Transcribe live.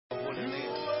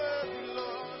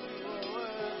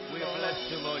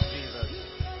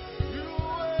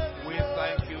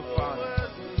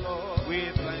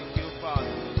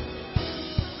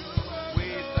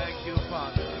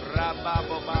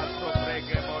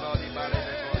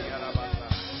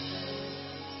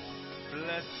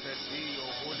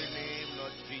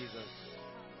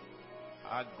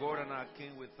Our God and our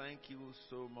King, we thank you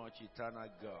so much, eternal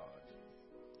God.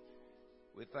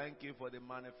 We thank you for the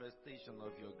manifestation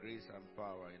of your grace and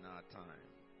power in our time.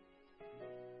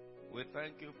 We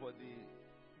thank you for the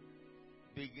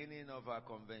beginning of our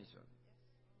convention.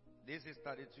 This is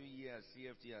 32 years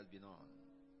CFT has been on.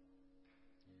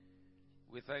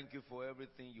 We thank you for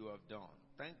everything you have done.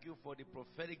 Thank you for the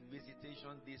prophetic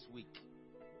visitation this week.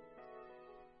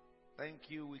 Thank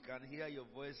you, we can hear your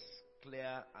voice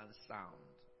clear and sound.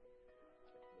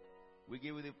 We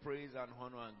give you the praise and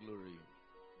honor and glory.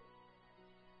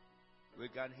 We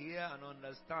can hear and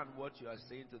understand what you are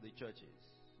saying to the churches.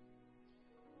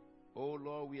 Oh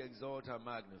Lord, we exalt and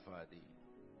magnify thee.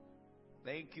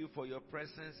 Thank you for your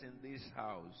presence in this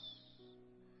house.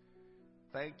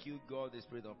 Thank you, God, the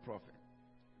Spirit of prophet.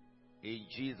 In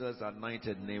Jesus'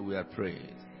 anointed name we are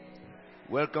praying.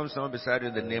 Welcome someone beside you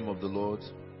in the name of the Lord.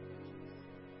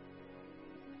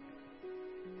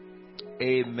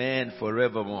 Amen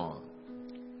forevermore.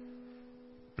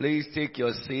 Please take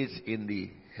your seats in the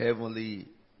heavenly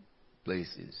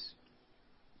places.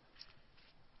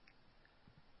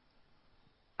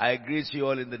 I greet you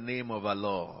all in the name of our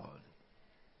Lord.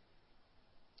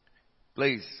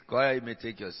 Please, choir, you may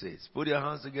take your seats. Put your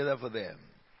hands together for them.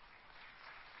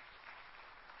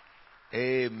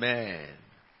 Amen.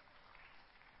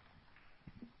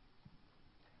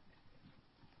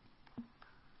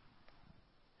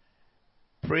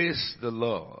 Praise the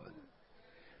Lord.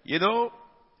 You know,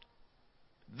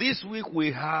 this week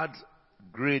we had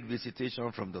great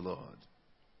visitation from the Lord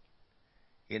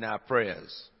in our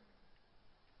prayers.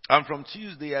 And from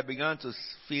Tuesday I began to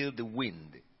feel the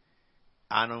wind.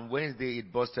 And on Wednesday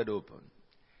it busted open.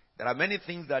 There are many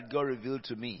things that God revealed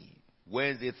to me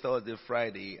Wednesday, Thursday,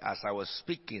 Friday as I was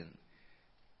speaking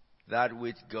that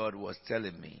which God was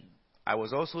telling me. I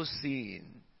was also seeing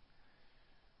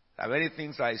there are many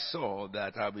things I saw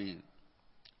that I'll be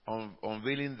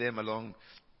unveiling them along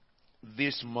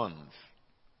this month.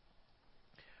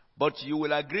 But you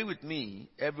will agree with me,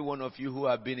 every one of you who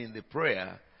have been in the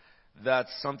prayer, that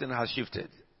something has shifted.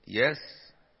 Yes?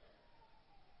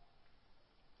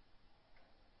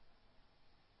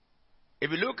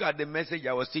 If you look at the message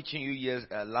I was teaching you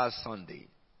last Sunday,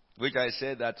 which I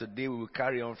said that today we will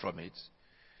carry on from it,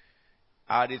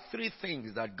 are the three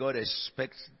things that God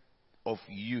expects of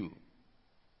you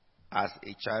as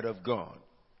a child of God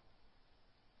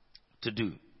to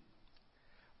do.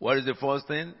 What is the first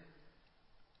thing?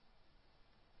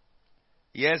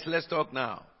 Yes, let's talk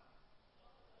now.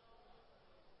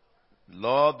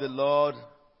 Love the Lord.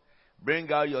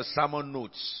 Bring out your sermon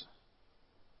notes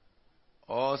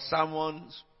or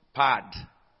someone's pad.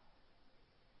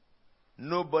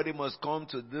 Nobody must come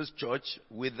to this church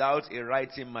without a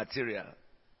writing material.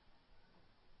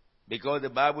 Because the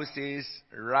Bible says,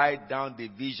 write down the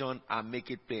vision and make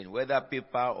it plain. Whether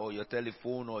paper or your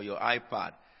telephone or your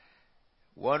iPad.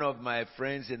 One of my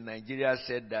friends in Nigeria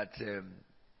said that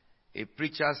a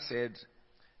preacher said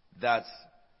that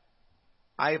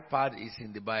iPad is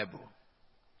in the Bible.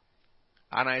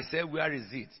 And I said, where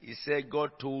is it? He said,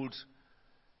 God told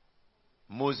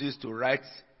Moses to write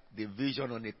the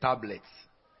vision on a tablet.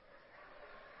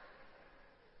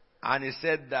 And he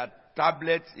said that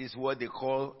tablet is what they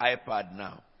call iPad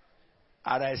now.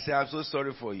 And I said, I'm so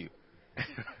sorry for you.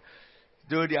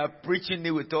 Though they are preaching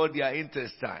it with all their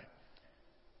intestine.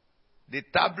 The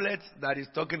tablet that he's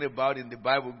talking about in the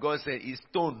Bible, God said is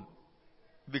stone.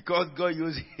 Because God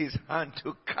used his hand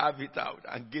to carve it out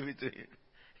and give it to him.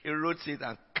 He wrote it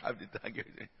and carved it and gave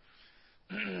it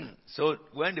to him. So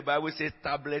when the Bible says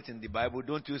tablet in the Bible,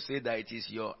 don't you say that it is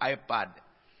your iPad.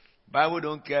 Bible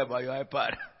don't care about your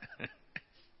iPad.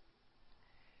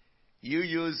 You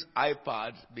use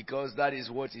iPad because that is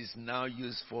what is now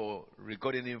used for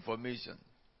recording information.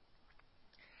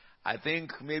 I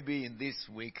think maybe in this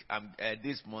week,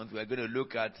 this month, we are going to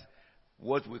look at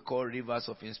what we call rivers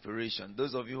of inspiration.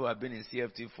 Those of you who have been in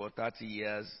CFT for 30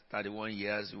 years, 31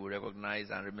 years, you will recognize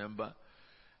and remember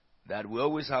that we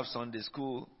always have Sunday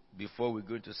school before we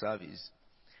go to service.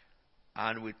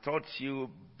 And we taught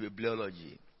you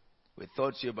bibliology. We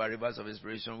taught you about rivers of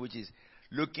inspiration, which is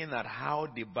looking at how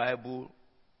the Bible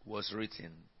was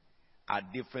written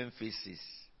at different phases.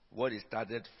 What it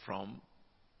started from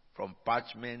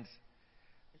parchment,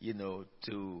 to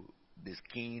the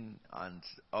skin and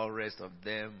all rest of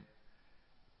them,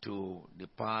 to the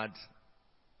pad,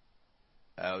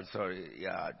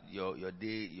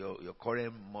 your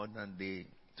current modern day,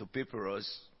 to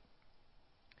papyrus,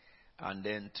 and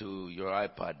then to your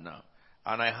iPad now.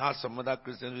 And I heard some other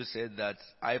Christians who said that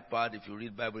iPad, if you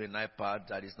read Bible in iPad,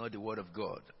 that is not the word of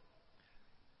God.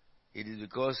 It is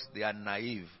because they are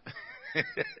naive.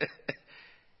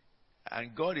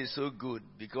 And God is so good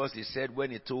because He said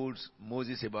when He told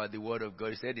Moses about the word of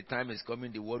God, He said the time is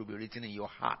coming, the word will be written in your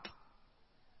heart.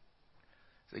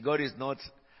 So God is not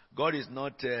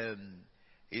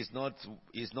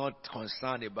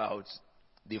concerned about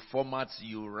the formats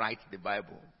you write the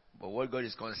Bible. But what God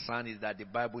is concerned is that the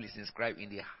Bible is inscribed in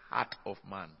the heart of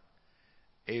man.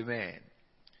 Amen.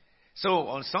 So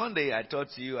on Sunday, I told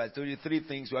you 3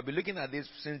 things. We have been looking at this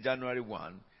since January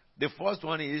 1. The first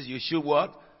one is you should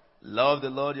what? Love the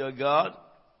Lord your God.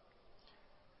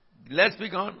 Let's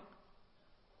speak on.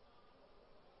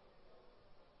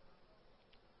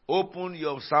 Open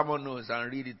your sermon notes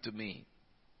and read it to me.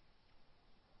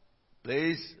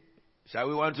 Please, shall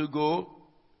we want to go?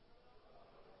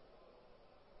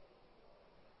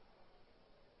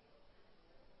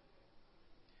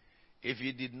 If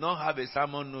you did not have a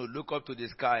sermon note, look up to the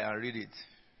sky and read it.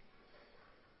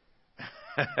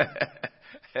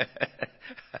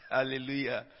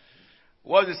 Hallelujah.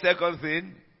 What's the second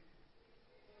thing?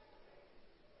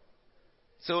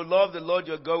 So love the Lord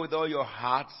your God with all your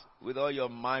heart, with all your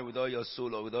mind, with all your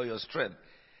soul, or with all your strength.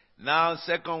 Now,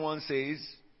 second one says,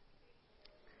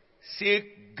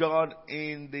 seek God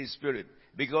in the Spirit.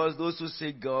 Because those who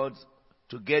seek God,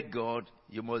 to get God,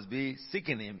 you must be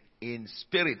seeking Him in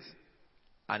spirit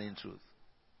and in truth.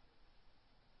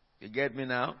 You get me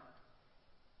now?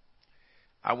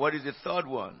 And what is the third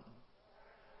one?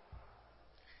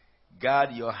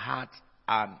 Guard your heart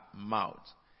and mouth.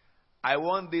 I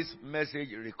want this message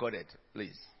recorded,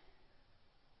 please.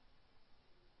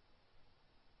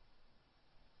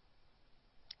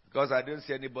 Because I don't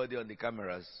see anybody on the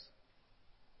cameras.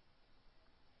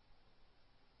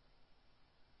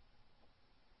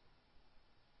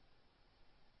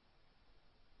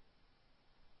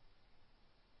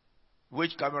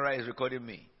 Which camera is recording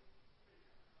me?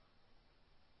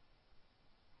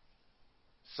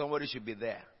 Somebody should be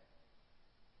there.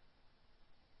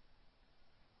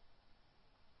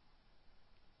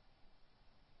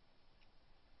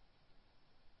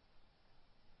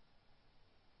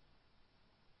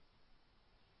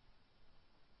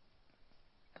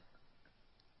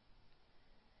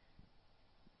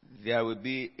 There will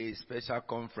be a special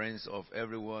conference of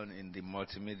everyone in the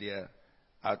multimedia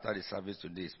after the service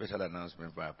today. Special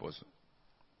announcement by Apostle.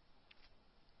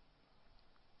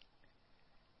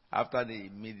 After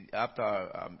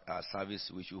our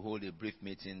service, we should hold a brief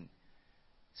meeting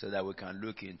so that we can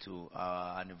look into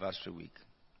our anniversary week.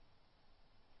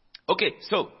 Okay,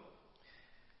 so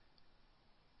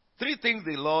 3 things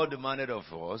the Lord demanded of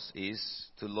us is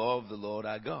to love the Lord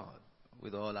our God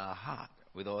with all our heart,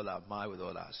 with all our mind, with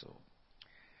all our soul.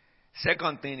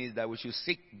 Second thing is that we should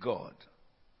seek God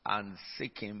and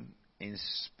seek Him in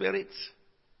spirit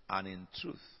and in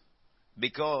truth.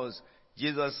 Because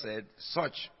Jesus said,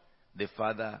 such the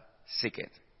Father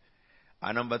seeketh.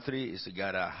 And number 3 is to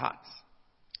guard our hearts.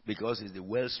 Because it's the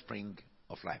wellspring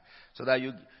of life. So that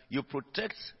you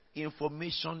protect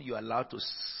information you allow to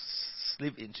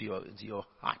slip into your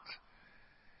heart.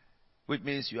 Which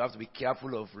means you have to be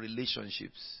careful of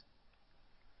relationships.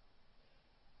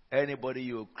 Anybody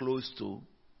you're close to,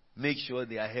 make sure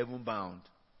they are heaven bound.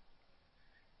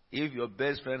 If your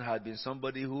best friend had been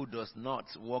somebody who does not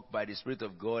walk by the Spirit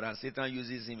of God and Satan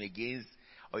uses him again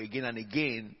and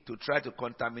again to try to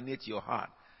contaminate your heart,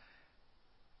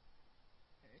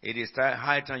 it is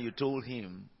high time you told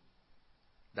him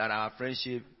that our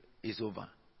friendship is over.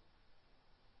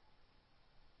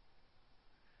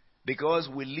 Because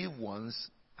we live once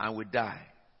and we die.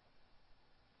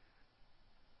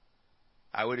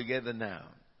 Are we together now?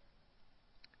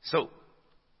 So,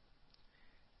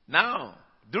 now,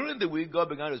 during the week, God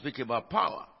began to speak about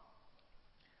power.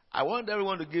 I want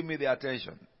everyone to give me their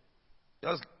attention.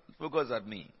 Just focus at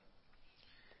me.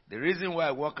 The reason why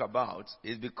I walk about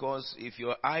is because if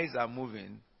your eyes are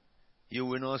moving, you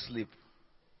will not sleep.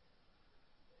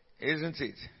 Isn't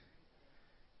it?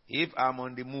 If I'm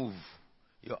on the move,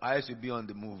 your eyes will be on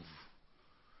the move.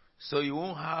 So you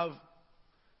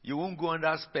won't go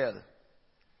under spell.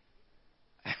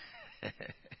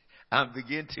 And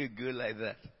begin to go like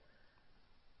that.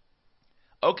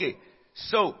 Okay,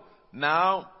 so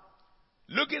now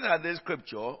looking at this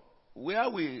scripture, where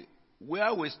we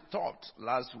stopped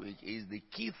last week is the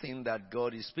key thing that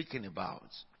God is speaking about,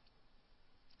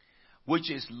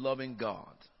 which is loving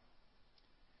God.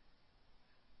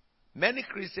 Many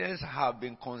Christians have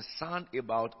been concerned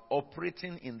about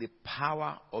operating in the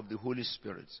power of the Holy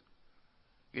Spirit.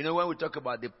 You know, when we talk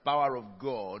about the power of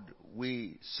God,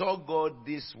 we saw God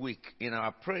this week in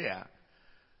our prayer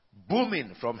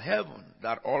booming from heaven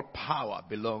that all power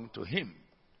belonged to Him.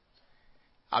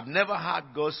 I've never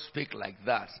heard God speak like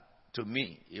that to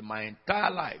me in my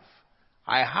entire life.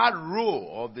 I heard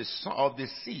roar of the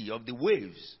sea, of the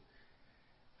waves.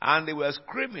 And they were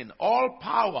screaming, all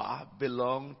power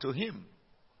belonged to him.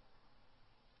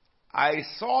 I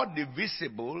saw the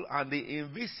visible and the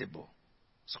invisible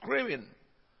screaming,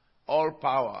 all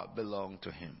power belonged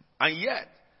to him. And yet,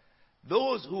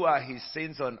 those who are his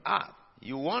saints on earth,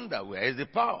 you wonder, where is the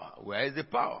power? Where is the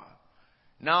power?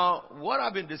 Now, what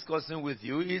I've been discussing with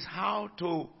you is how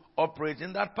to operate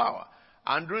in that power.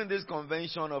 And during this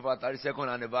convention of our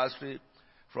 32nd anniversary,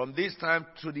 from this time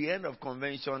to the end of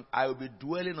convention, I will be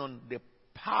dwelling on the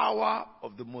power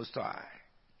of the Most High.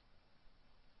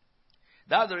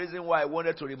 That's the reason why I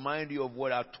wanted to remind you of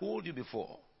what I told you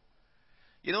before.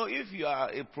 You know, if you are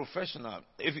a professional,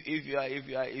 if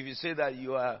you say that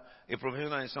you are a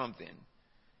professional in something,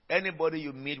 anybody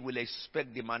you meet will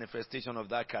expect the manifestation of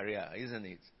that career, isn't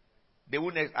it?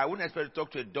 I wouldn't expect to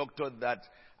talk to a doctor that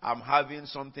I'm having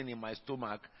something in my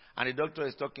stomach, and the doctor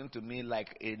is talking to me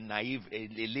like a naive, a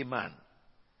layman.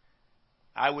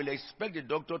 I will expect the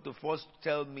doctor to first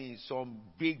tell me some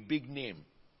big name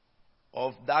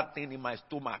of that thing in my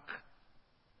stomach,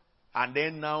 and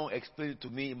then now explain it to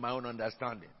me in my own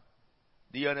understanding.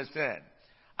 Do you understand?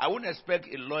 I wouldn't expect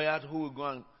a lawyer who will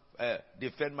go and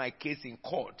defend my case in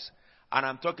court, and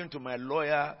I'm talking to my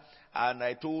lawyer, and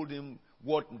I told him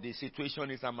what the situation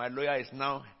is, and my lawyer is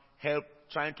now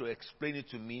trying to explain it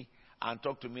to me and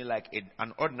talk to me like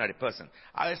an ordinary person.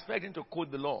 I expect him to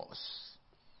quote the laws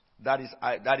that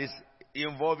is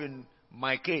involving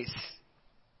my case.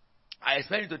 I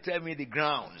expect him to tell me the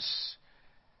grounds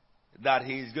that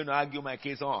he is going to argue my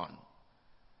case on.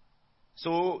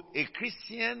 So a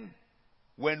Christian,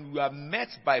 when we are met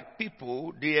by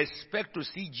people, they expect to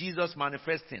see Jesus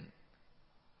manifesting.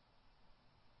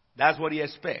 That's what they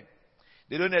expect.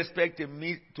 They don't expect to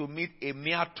meet a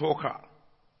mere talker.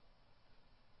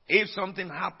 If something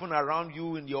happened around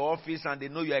you in your office and they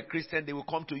know you're a Christian, they will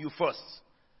come to you first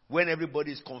when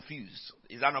everybody is confused.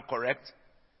 Is that not correct?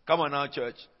 Come on now,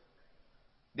 church.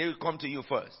 They will come to you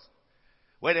first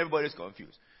when everybody is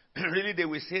confused. Really, they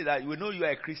will say that, we know you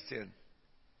are a Christian.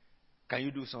 Can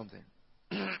you do something?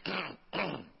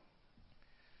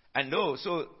 I know.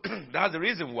 So that's the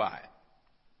reason why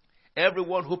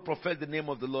everyone who professes the name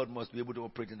of the Lord must be able to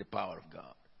operate in the power of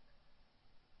God.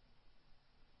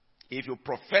 If you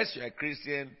profess you're a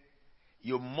Christian,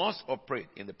 you must operate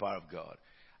in the power of God.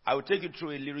 I will take you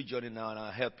through a little journey now, and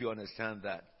I'll help you understand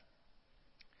that.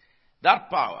 That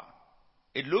power,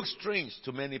 it looks strange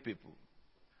to many people.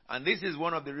 And this is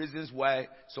one of the reasons why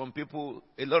some people,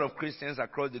 a lot of Christians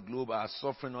across the globe, are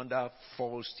suffering under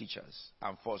false teachers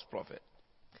and false prophets.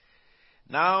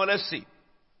 Now, let's see.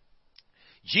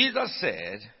 Jesus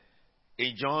said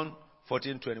in John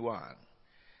 14:21,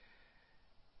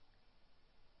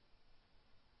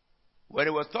 when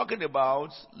he was talking about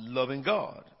loving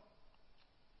God,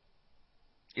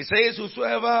 he says,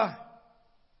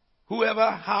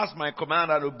 whoever has my command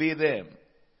and obey them,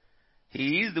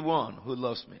 he is the one who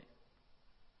loves me.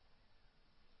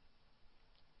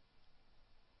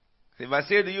 So if I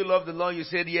say, do you love the Lord? You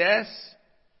said yes.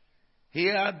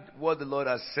 Hear what the Lord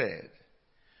has said.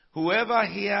 Whoever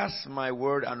hears my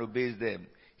word and obeys them,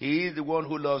 he is the one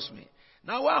who loves me.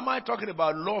 Now, why am I talking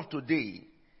about love today?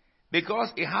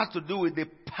 Because it has to do with the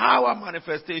power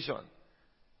manifestation.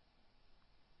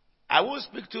 I won't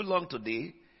speak too long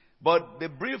today, but the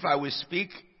brief I will speak,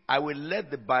 I will let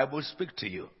the Bible speak to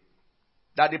you.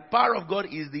 That the power of God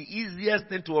is the easiest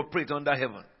thing to operate under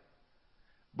heaven.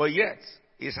 But yet,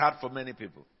 it's hard for many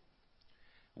people.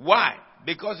 Why?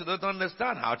 Because you don't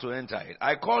understand how to enter it.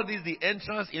 I call this the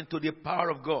entrance into the power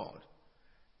of God.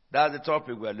 That's the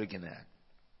topic we're looking at.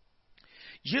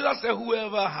 Jesus said,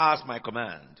 whoever has my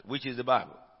command, which is the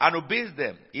Bible, and obeys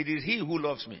them, it is he who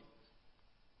loves me.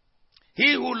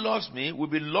 He who loves me will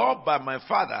be loved by my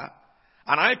Father,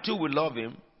 and I too will love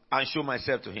him and show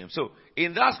myself to him. So,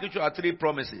 in that scripture are three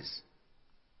promises.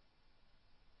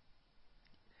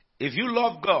 If you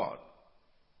love God,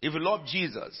 if you love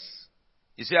Jesus,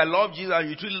 you say, I love Jesus, and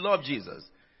you truly love Jesus.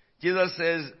 Jesus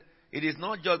says, it is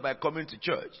not just by coming to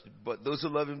church, but those who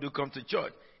love him do come to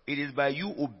church. It is by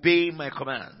you obeying my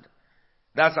command.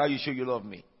 That's how you show you love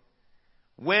me.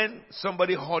 When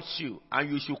somebody hurts you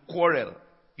and you should quarrel,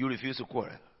 you refuse to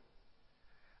quarrel.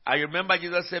 I remember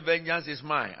Jesus said, vengeance is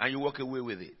mine, and you walk away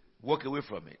with it. Walk away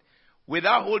from it.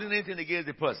 Without holding anything against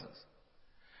the persons.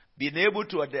 Being able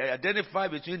to identify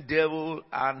between devil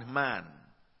and man.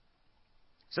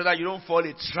 So that you don't fall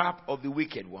in the trap of the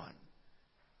wicked one.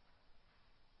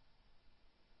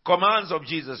 Commands of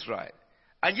Jesus, right?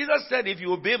 And Jesus said, if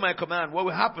you obey my command, what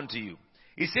will happen to you?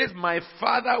 He says, my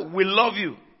Father will love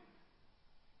you.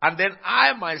 And then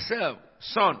I myself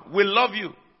Son, we love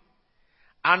you.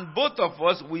 And both of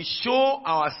us will show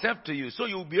ourselves to you. So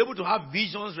you'll be able to have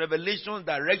visions, revelations,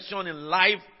 direction in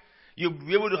life. You'll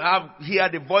be able to hear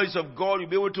the voice of God. You'll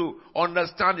be able to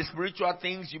understand the spiritual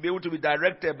things. You'll be able to be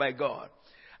directed by God.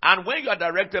 And when you are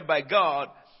directed by God,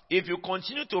 if you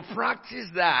continue to practice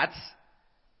that,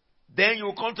 then you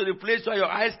will come to the place where your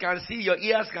eyes can see, your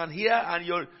ears can hear, and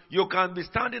you can be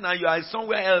standing and you are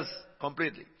somewhere else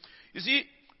completely. You see,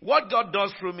 what God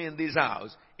does through me in this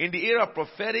house, in the era of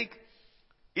prophetic,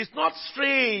 it's not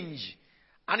strange,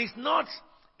 and it is not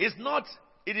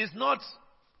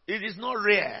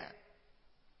rare.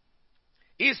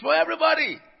 It's for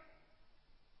everybody.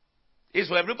 It's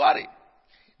for everybody.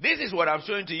 This is what I'm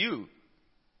showing to you.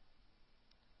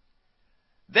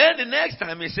 Then the next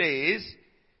time he says,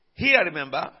 here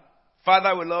remember,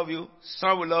 Father will love you,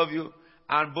 Son will love you,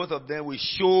 and both of them will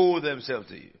show themselves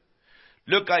to you.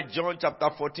 Look at John chapter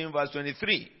 14 verse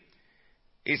 23.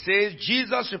 It says,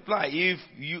 Jesus replied, if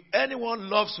anyone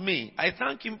loves me, I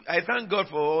thank God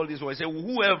for all this. I say,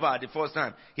 whoever, the first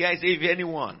time. Here I say, if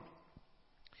anyone,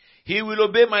 he will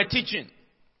obey my teaching.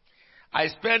 I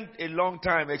spent a long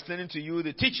time explaining to you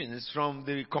the teachings from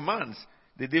the commands,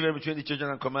 the difference between the children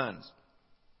and commands,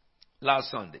 last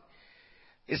Sunday.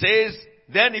 It says,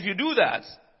 then if you do that,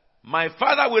 my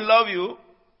Father will love you.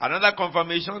 Another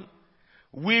confirmation.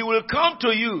 We will come to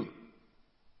you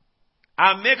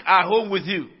and make our home with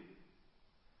you.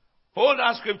 Hold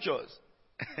our scriptures.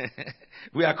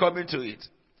 We are coming to it.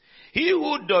 He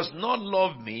who does not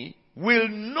love me will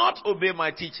not obey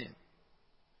my teaching.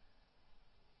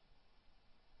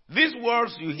 These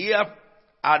words you hear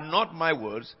are not my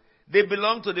words. They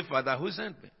belong to the Father who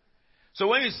sent me. So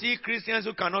when you see Christians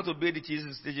who cannot obey the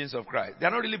teachings of Christ, they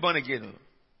are not really born again.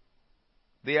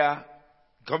 They are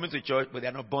coming to church, but they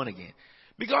are not born again.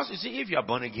 Because you see, if you are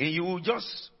born again, you will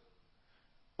just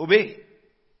obey.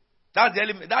 That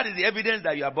is the evidence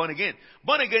that you are born again.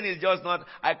 Born again is just not,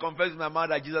 I confess with my mouth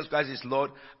that Jesus Christ is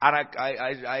Lord, and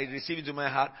I receive into my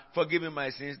heart, forgive me my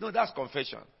sins. No, that's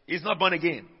confession. It's not born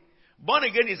again. Born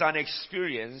again is an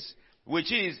experience,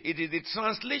 it is the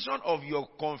translation of your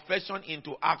confession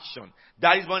into action.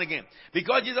 That is born again.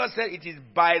 Because Jesus said it is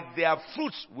by their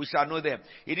fruits we shall know them.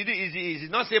 It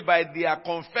did not say by their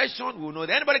confession we will know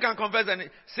them. Anybody can confess, and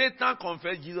Satan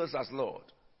confessed Jesus as Lord.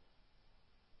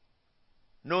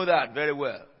 Know that very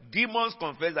well. Demons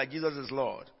confess that Jesus is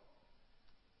Lord.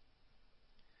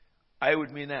 Are you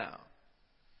with me now?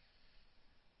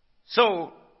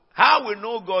 So, how we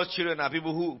know God's children are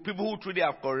people who truly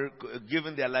have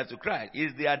given their life to Christ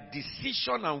is their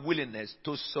decision and willingness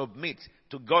to submit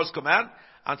to God's command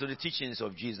and to the teachings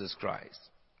of Jesus Christ.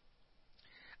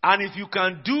 And if you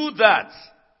can do that,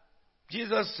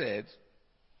 Jesus said,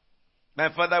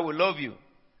 my Father will love you,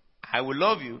 I will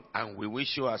love you, and we will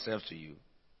show ourselves to you.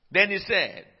 Then he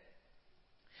said,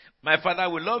 my Father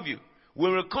will love you. We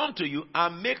will come to you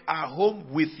and make our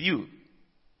home with you.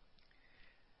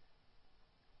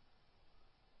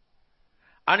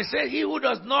 And he said, he who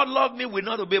does not love me will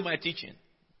not obey my teaching.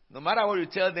 No matter what you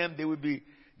tell them, they will be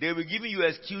giving you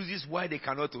excuses why they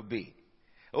cannot obey.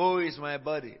 Oh, it's my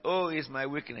body. Oh, it's my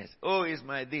weakness. Oh, it's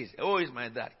my this. Oh, it's my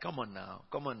that. Come on now.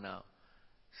 Come on now.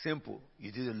 Simple.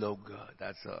 You didn't love God.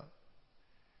 That's all.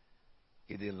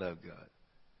 You didn't love God.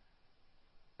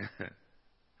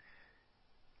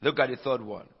 Look at the third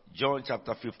one. John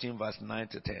chapter 15 verse 9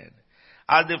 to 10.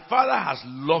 As the Father has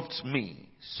loved me,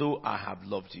 so I have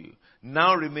loved you.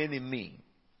 Now remain in me.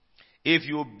 If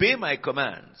you obey my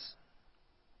commands,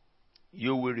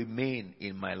 you will remain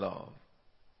in my love.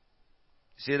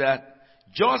 See that?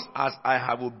 Just as I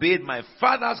have obeyed my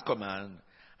Father's command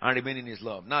and remain in his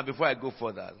love. Now before I go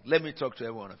further, let me talk to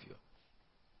every one of you.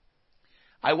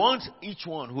 I want each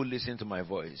one who listens to my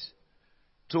voice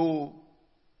to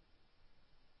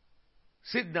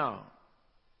sit down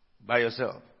by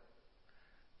yourself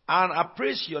and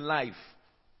appraise your life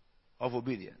of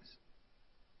obedience.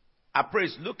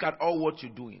 Appraise, look at all what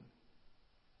you're doing.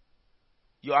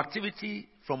 Your activity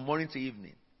from morning to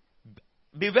evening.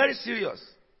 Be very serious.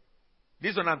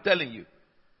 This one I'm telling you.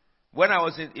 When I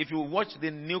was if you watch the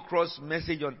New Cross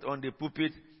message on the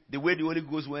pulpit, the way the Holy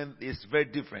Ghost went is very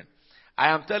different. I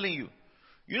am telling you.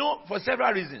 You know, for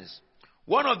several reasons.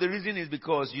 One of the reasons is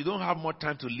because you don't have more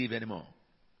time to live anymore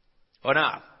on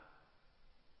earth.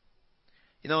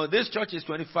 You know, this church is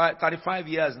 35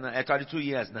 years now, 32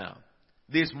 years now,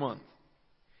 this month.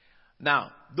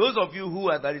 Now, those of you who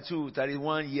are 32,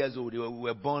 31 years old, you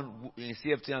were born in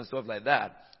CFT and stuff like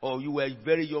that, or you were a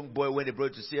very young boy when they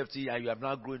brought you to CFT and you have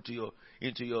now grown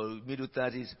into your middle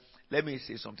 30s, let me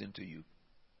say something to you.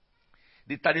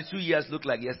 The 32 years look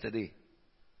like yesterday.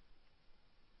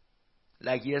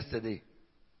 like yesterday.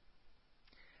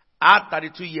 Add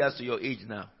 32 years to your age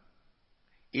now.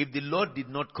 If the Lord did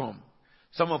not come,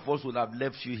 some of us would have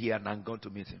left you here and gone to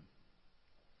meet him.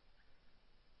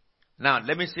 Now,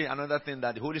 let me say another thing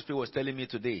that the Holy Spirit was telling me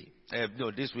today,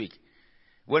 this week,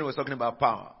 when we were talking about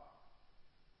power.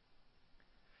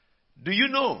 Do you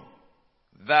know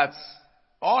that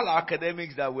all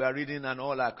academics that we are reading and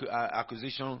all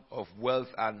acquisition of wealth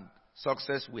and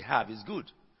success we have is good?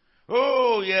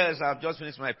 Oh, yes, I've just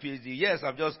finished my PhD. Yes,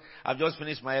 I've just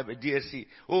finished my DSc.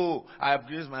 Oh, I have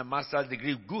finished my master's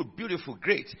degree. Good, beautiful,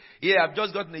 great. Yeah, I've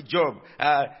just gotten a job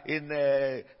in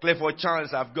Clifford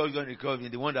Chance. I've got a job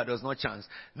in the one that does not chance.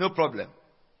 No problem.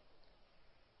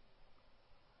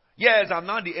 Yes, I'm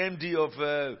now the MD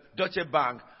of Deutsche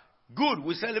Bank. Good,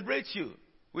 we celebrate you.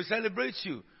 We celebrate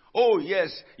you. Oh, yes,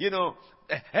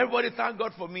 everybody thank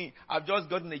God for me. I've just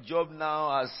gotten a job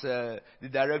now as the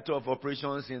director of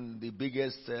operations in the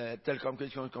biggest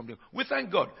telecommunications company. We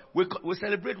thank God. We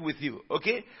celebrate with you,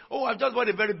 okay? Oh, I've just bought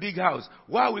a very big house.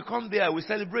 Wow, we come there, we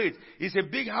celebrate. It's a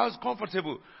big house,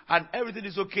 comfortable, and everything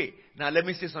is okay. Now, let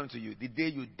me say something to you. The day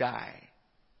you die,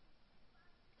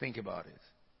 think about it.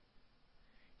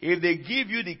 If they give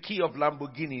you the key of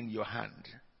Lamborghini in your hand,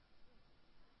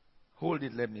 hold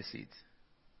it, let me see it.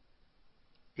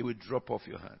 It will drop off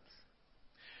your hands.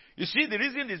 You see, the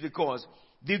reason is because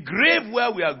the grave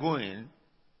where we are going,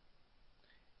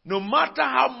 no matter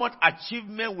how much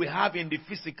achievement we have in the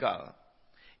physical,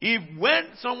 if when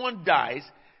someone dies,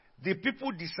 the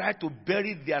people decide to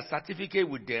bury their certificate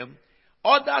with them,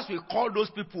 others will call those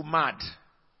people mad.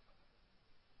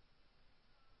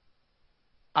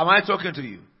 Am I talking to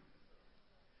you?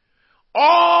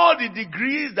 All the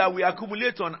degrees that we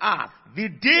accumulate on earth, the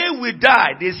day we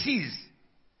die, they cease.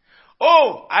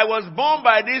 Oh, I was born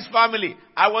by this family.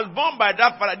 I was born by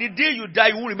that father. The day you die,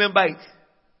 you won't remember it.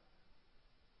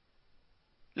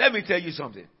 Let me tell you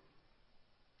something.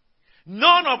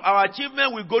 None of our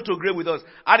achievements will go to grave with us.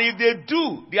 And if they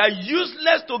do, they are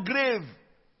useless to grave.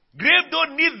 Grave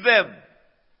don't need them.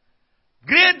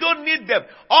 Grave don't need them.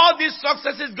 All these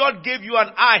successes God gave you and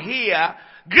I here,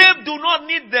 grave do not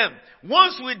need them.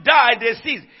 Once we die, they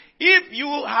cease. If you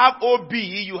have OB,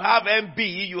 you have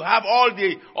MB, you have all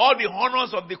the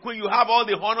honors of the Queen, you have all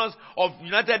the honors of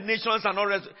United Nations and all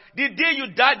that. The day you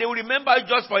die, they will remember you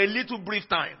just for a little brief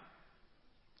time.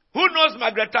 Who knows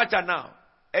Margaret Thatcher now?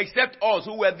 Except us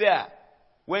who were there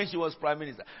when she was Prime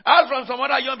Minister. As from some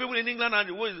other young people in England,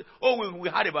 and we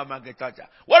heard about Margaret Thatcher.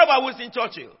 What about Winston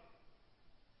Churchill?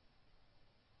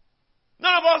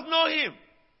 None of us know him.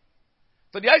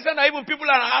 So the extent that even people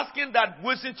are asking that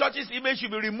Winston Churchill's image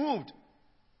should be removed.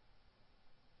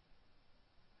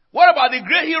 What about the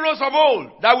great heroes of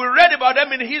old that we read about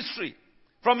them in history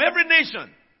from every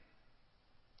nation?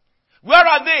 Where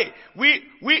are they?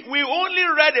 We only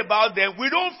read about them. We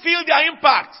don't feel their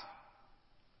impact.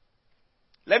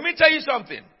 Let me tell you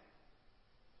something.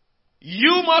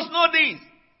 You must know this.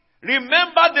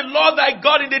 Remember the Lord thy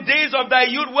God in the days of thy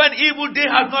youth when evil day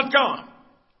has not come.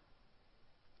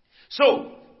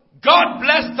 So, God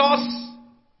blessed us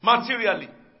materially.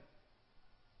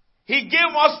 He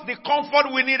gave us the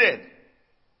comfort we needed.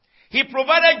 He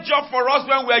provided job for us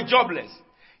when we were jobless.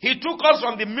 He took us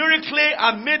from the miry clay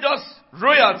and made us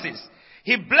royalties.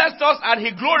 He blessed us and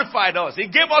He glorified us. He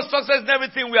gave us success in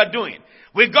everything we are doing.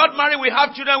 We got married, we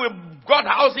have children, we got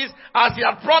houses as He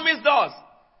had promised us.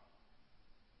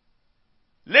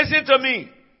 Listen to me.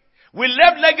 We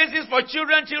left legacies for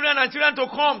children and children to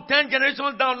come, 10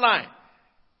 generations down the line.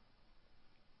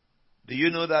 Do you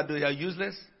know that they are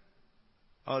useless?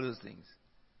 All those things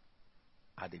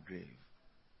are the grave.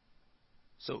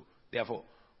 So, therefore,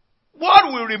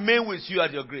 what will remain with you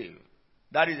at your grave?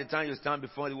 That is the time you stand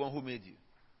before the one who made you.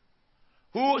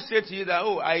 Who said to you that,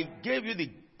 oh, I gave you the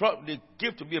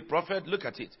gift to be a prophet, look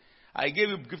at it. I gave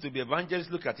you the gift to be an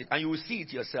evangelist, look at it. And you will see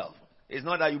it yourself. It's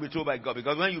not that you'll be told by God.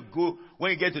 Because when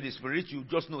you get to the Spirit, you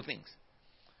just know things.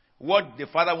 What the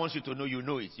Father wants you to know, you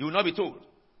know it. You will not be told.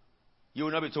 You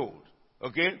will not be told.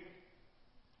 Okay?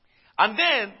 And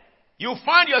then, you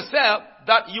find yourself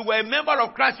that you were a member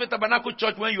of Christ Faith Tabernacle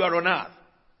Church when you were on earth.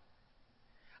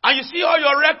 And you see all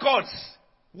your records.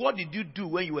 What did you do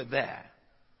when you were there?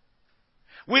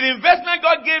 With the investment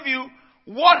God gave you,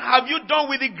 what have you done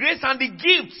with the grace and the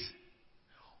gifts?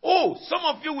 Oh, some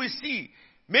of you will see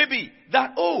maybe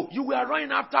that, you were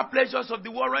running after pleasures of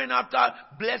the world, running after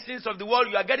blessings of the world.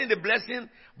 You are getting the blessing,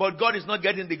 but God is not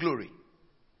getting the glory.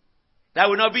 That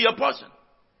will not be your portion.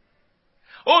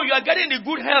 Oh, you are getting the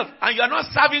good health and you are not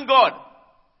serving God.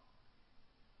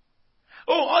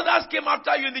 Oh, others came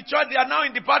after you in the church. They are now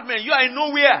in department. You are in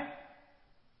nowhere.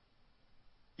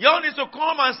 You all need to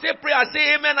come and say prayer,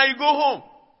 say amen, and you go home.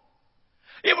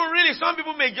 Even really, some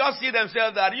people may just see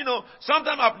themselves that,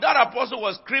 sometimes that apostle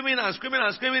was screaming and screaming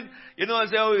and screaming, and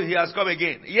say, oh, he has come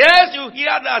again. Yes, you hear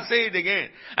that, say it again.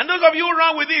 And those of you who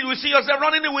run with it, you see yourself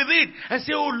running with it and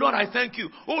say, oh Lord, I thank you.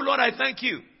 Oh Lord, I thank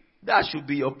you. That should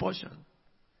be your portion.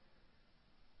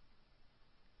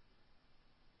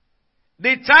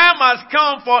 The time has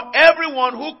come for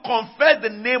everyone who confess the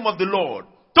name of the Lord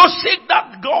to seek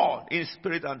that God in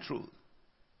spirit and truth.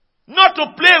 Not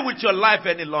to play with your life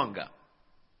any longer.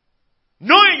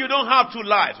 Knowing you don't have two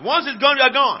lives. Once it's gone,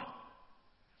 you're gone.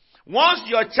 Once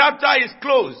your chapter is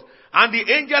closed and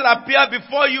the angel appears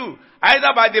before you, either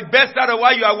by the bedside or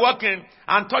while you are walking,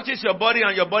 and touches your body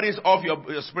and your body is off your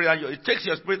spirit, and it takes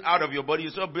your spirit out of your body, you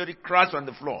saw your body crash on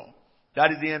the floor.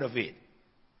 That is the end of it.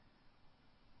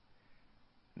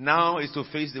 Now is to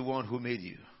face the one who made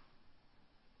you.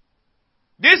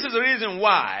 This is the reason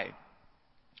why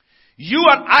you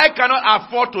and I cannot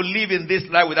afford to live in this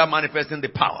life without manifesting the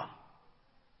power.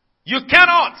 You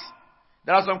cannot.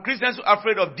 There are some Christians who are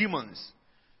afraid of demons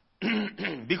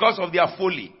because of their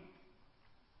folly.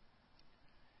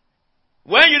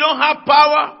 When you don't have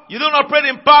power, you don't operate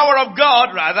in power of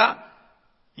God, rather.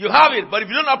 You have it, but if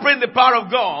you don't operate in the power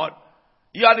of God,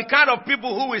 you are the kind of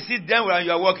people who will sit down when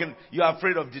you are working. You are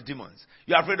afraid of the demons.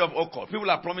 You are afraid of occult. People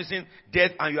are promising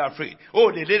death and you are afraid.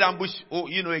 Oh, they laid ambush,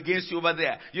 against you over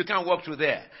there. You can't walk through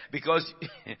there because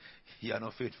you are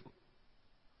not faithful.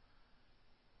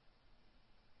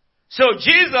 So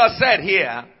Jesus said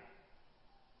here,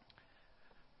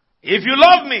 if you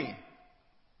love me,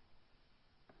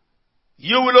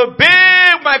 you will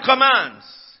obey my commands.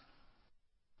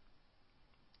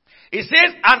 He says,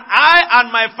 and I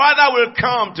and my Father will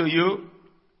come to you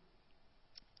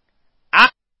and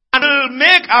will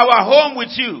make our home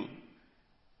with you.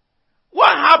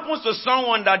 What happens to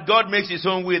someone that God makes his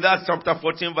home with? That's chapter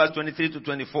 14 verse 23 to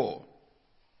 24.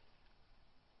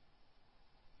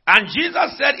 And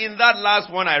Jesus said in that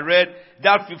last one I read,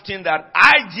 that 15, that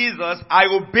I, Jesus, I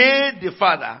obeyed the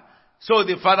Father, so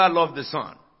the Father loved the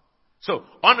Son. So,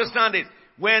 understand it.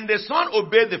 When the Son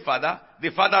obeyed the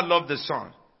Father loved the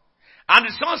Son. And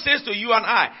the Son says to you and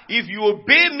I, if you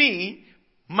obey me,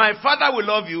 my Father will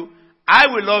love you, I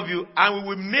will love you, and we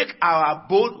will make our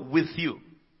abode with you.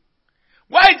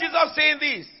 Why is Jesus saying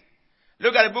this?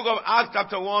 Look at the book of Acts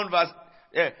chapter 1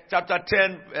 chapter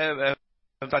 10,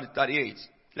 38.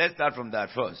 Let's start from that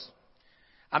first.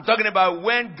 I'm talking about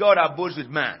when God abodes with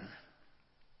man.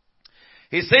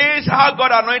 He says how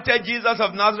God anointed Jesus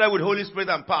of Nazareth with Holy Spirit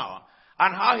and power.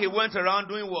 And how he went around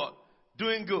doing what?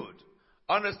 Doing good.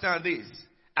 Understand this.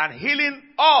 And healing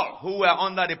all who were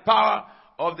under the power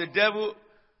of the devil.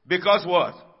 Because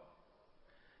what?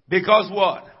 Because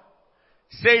what?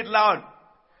 Say it loud.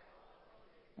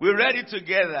 We read it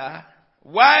together.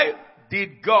 Why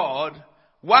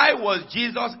was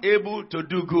Jesus able to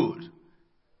do good?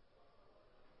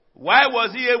 Why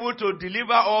was he able to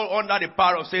deliver all under the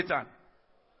power of Satan?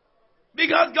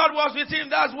 Because God was with him,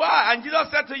 that's why. And Jesus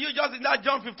said to you just in that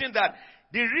John 15 that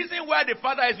the reason why the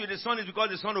Father is with the Son is because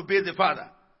the Son obeys the Father.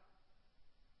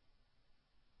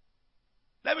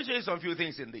 Let me show you some few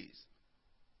things in this.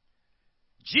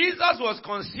 Jesus was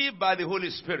conceived by the Holy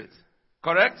Spirit.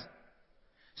 Correct?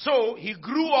 So, he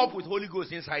grew up with Holy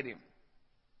Ghost inside him.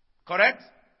 Correct?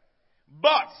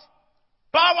 But,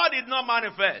 power did not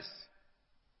manifest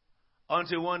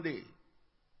until one day.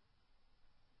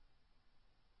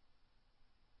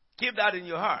 Keep that in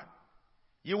your heart.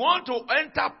 You want to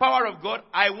enter power of God?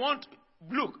 I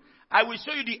will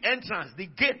show you the entrance, the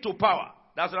gate to power.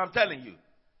 That's what I'm telling you.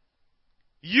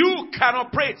 You can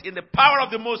operate in the power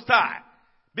of the Most High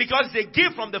because it's a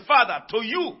gift from the Father to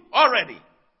you already.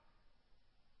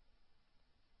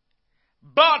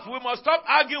 But we must stop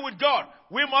arguing with God.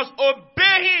 We must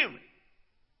obey Him.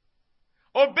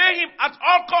 Obey Him at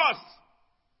all costs.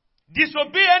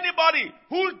 Disobey anybody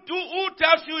who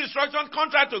tells you instructions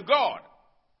contrary to God.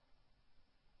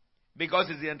 Because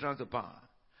it's the entrance to power.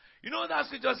 You know that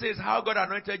scripture says how God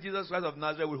anointed Jesus Christ of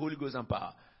Nazareth with Holy Ghost and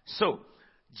power. So,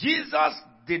 Jesus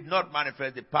did not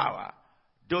manifest the power,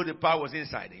 though the power was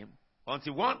inside him,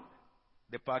 until one,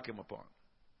 the power came upon.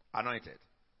 Anointed.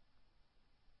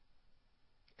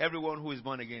 Everyone who is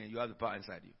born again, you have the power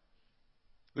inside you,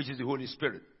 which is the Holy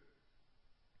Spirit.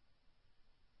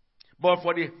 But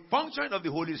for the function of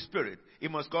the Holy Spirit,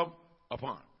 it must come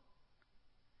upon.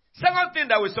 Second thing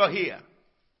that we saw here,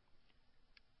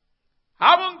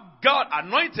 having God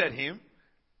anointed him,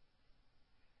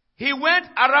 he went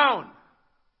around.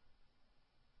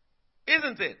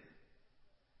 Isn't it?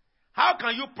 How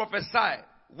can you prophesy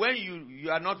when you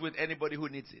are not with anybody who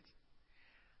needs it?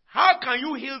 How can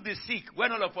you heal the sick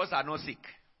when all of us are not sick?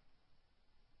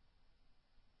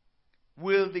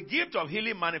 Will the gift of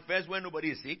healing manifest when nobody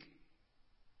is sick?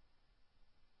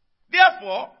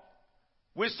 Therefore,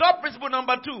 we saw principle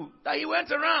number 2, that he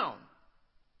went around.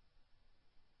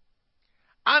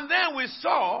 And then we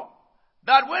saw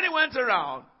that when he went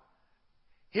around,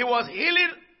 he was healing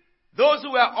those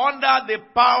who were under the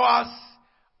powers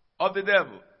of the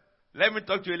devil. Let me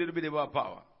talk to you a little bit about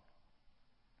power.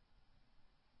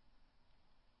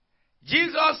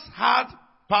 Jesus had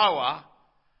power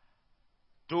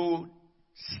to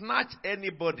snatch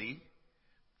anybody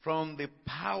from the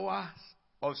powers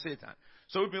of Satan.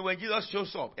 So when Jesus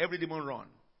shows up, every demon run.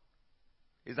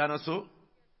 Is that not so?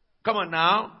 Come on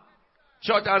now.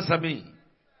 Church, answer me.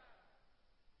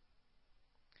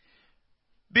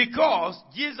 Because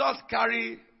Jesus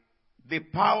carried the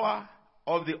power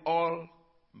of the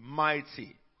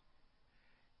Almighty.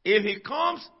 If he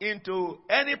comes into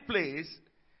any place,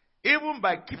 even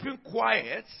by keeping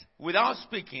quiet, without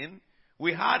speaking,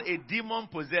 we had a demon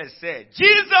possessed said,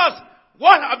 Jesus,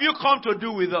 what have you come to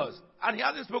do with us? And he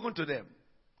hasn't spoken to them.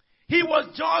 He was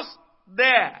just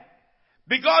there.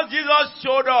 Because Jesus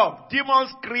showed up,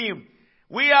 demons screamed,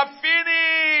 we are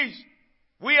finished!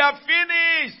 We are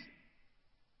finished!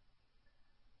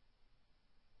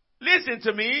 Listen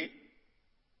to me.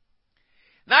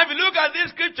 Now if you look at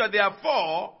this scripture,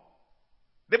 therefore,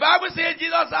 the Bible says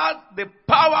Jesus has the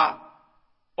power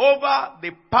over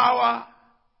the power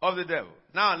of the devil.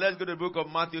 Now let's go to the book of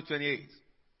Matthew 28.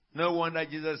 No wonder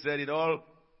Jesus said it, all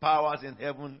powers in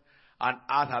heaven and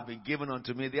earth have been given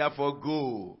unto me, therefore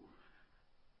go.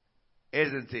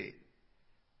 Isn't it?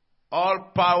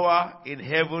 All power in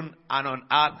heaven and on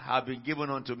earth have been given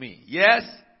unto me. Yes?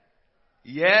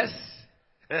 Yes?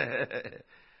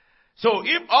 So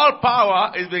if all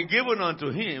power is been given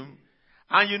unto him,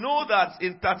 and you know that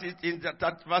in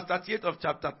verse 38 of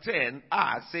chapter 10,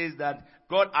 Acts says that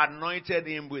God anointed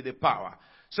him with the power.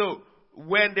 So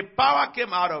when the power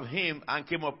came out of him and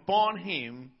came upon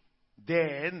him,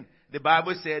 then the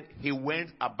Bible said he went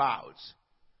about.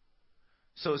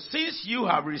 So since you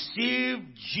have received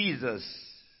Jesus,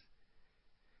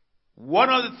 one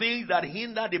of the things that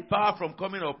hinder the power from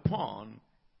coming upon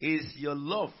is your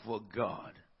love for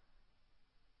God.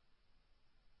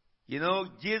 You know,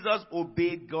 Jesus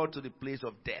obeyed God to the place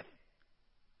of death.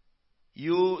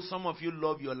 Some of you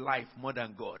love your life more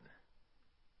than God.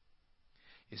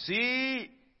 You see,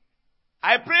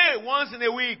 I pray once in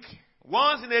a week,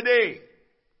 once in a day.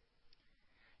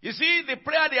 You see, the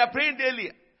prayer they are praying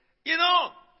daily. You know,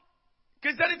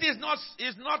 Christianity is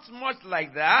not much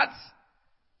like that.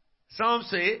 Some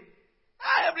say,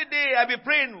 every day I be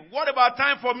praying, what about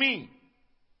time for me?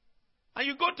 And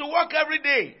you go to work every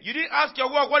day. You didn't ask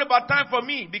your work, what about time for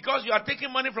me? Because you are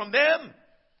taking money from them.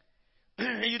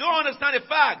 You don't understand the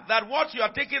fact that what you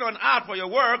are taking on earth for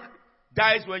your work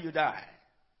dies when you die.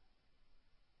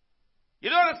 You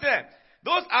don't understand?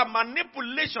 Those are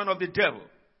manipulation of the devil.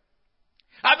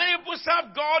 How many people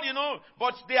serve God, you know,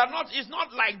 but they are not, it's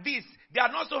not like this. They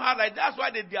are not so hard like that. That's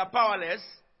why they are powerless.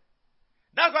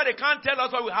 That's why they can't tell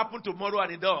us what will happen tomorrow,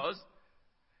 and it does.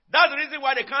 That's the reason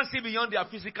why they can't see beyond their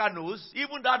physical nose.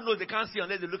 Even that nose they can't see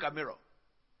unless they look at a mirror.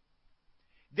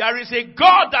 There is a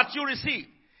God that you receive.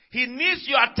 He needs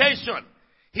your attention.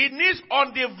 He needs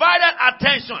undivided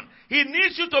attention. He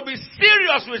needs you to be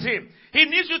serious with him. He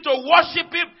needs you to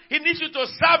worship him. He needs you to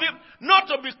serve him. Not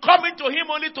to be coming to him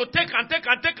only to take and take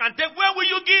and take and take. Where will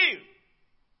you give?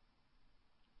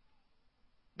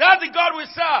 That's the God we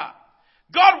serve.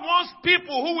 God wants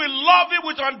people who will love him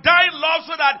with undying love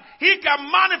so that he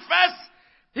can manifest,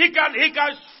 he can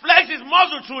flex his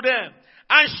muscle through them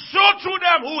and show through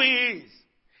them who he is.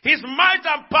 His might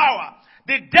and power.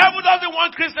 The devil doesn't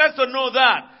want Christians to know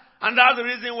that. And that's the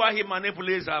reason why he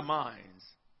manipulates our minds.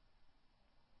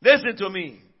 Listen to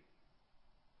me.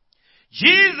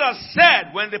 Jesus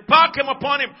said when the power came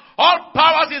upon him, all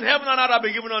powers in heaven and earth have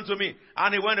been given unto me.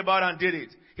 And he went about and did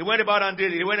it. He went about and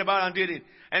did it. He went about and did it.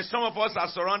 And some of us are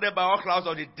surrounded by all clouds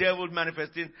of the devil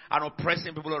manifesting and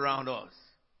oppressing people around us.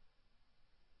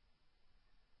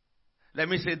 Let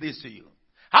me say this to you.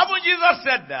 Haven't Jesus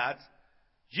said that?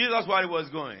 Jesus, while he was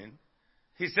going,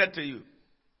 he said to you,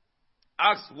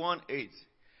 Acts 1:8,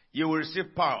 you will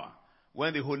receive power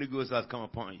when the Holy Ghost has come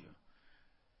upon you.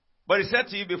 But he said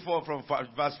to you before from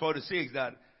verse 4 to 6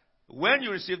 that when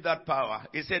you receive that power,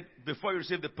 he said, before you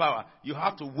receive the power, you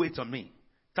have to wait on me.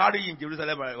 Tarry in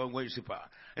Jerusalem when you receive power.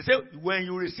 And so when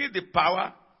you receive the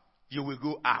power, you will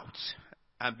go out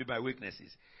and be my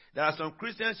witnesses. There are some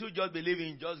Christians who just believe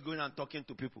in just going and talking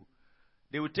to people.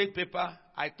 They will take paper.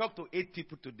 I talked to 8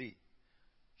 people today.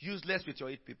 Useless with your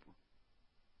 8 people.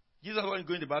 Jesus wasn't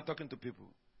going about talking to people.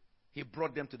 He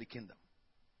brought them to the kingdom.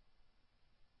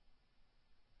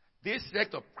 This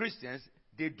sect of Christians,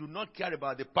 they do not care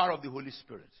about the power of the Holy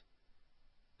Spirit.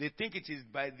 They think it is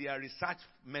by their research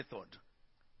method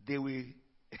they will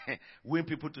win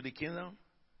people to the kingdom.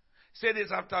 Say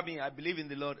this after me, I believe in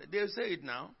the Lord. They'll say it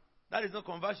now. That is not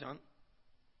conversion.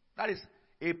 That is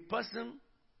a person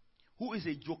who is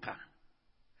a joker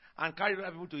and carries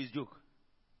other people to his joke.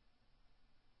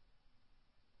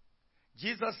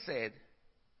 Jesus said,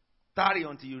 tarry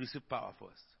until you receive power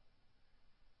first.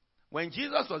 When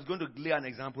Jesus was going to lay an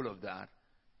example of that,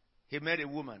 he met a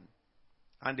woman.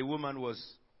 And the woman was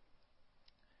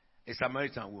a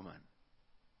Samaritan woman.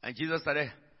 And Jesus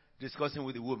started discussing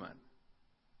with the woman.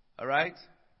 All right?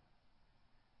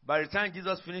 By the time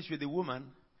Jesus finished with the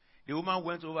woman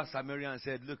went over Samaria and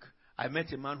said, look, I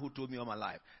met a man who told me all my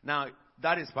life. Now,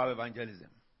 that is power evangelism.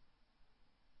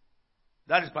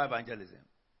 That is power evangelism.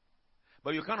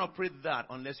 But you cannot pray that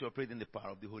unless you operate in the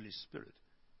power of the Holy Spirit.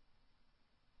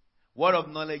 Word of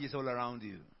knowledge is all around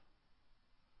you.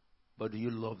 But do you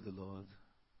love the Lord?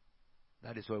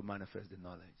 That is what manifests the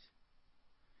knowledge.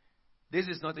 This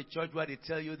is not a church where they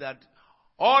tell you that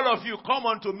all of you come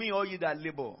unto me, all you that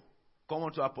labor. Come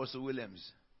unto Apostle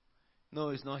Williams. No,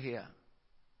 it's not here.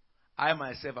 I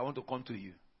myself, I want to come to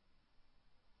you.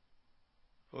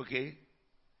 Okay?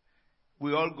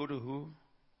 We all go to who?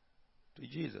 To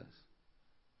Jesus.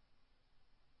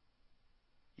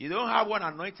 You don't have one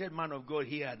anointed man of God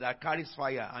here that carries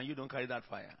fire and you don't carry that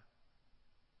fire.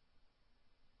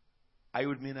 Are you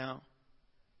with me now?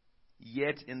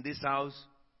 Yet in this house,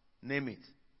 name it.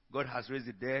 God has raised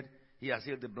the dead. He has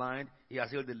healed the blind. He has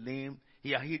healed the lame.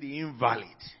 He has healed the invalid.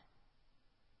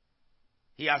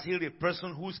 He has healed a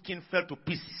person whose skin fell to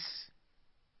pieces.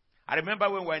 I remember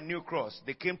when we were in New Cross,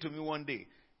 they came to me one day.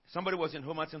 Somebody was in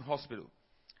Homerton Hospital.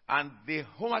 And the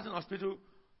Homerton Hospital,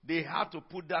 they had to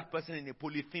put that person in a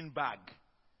polythene bag.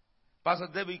 Pastor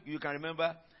David, you can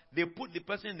remember, they put the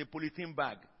person in a polythene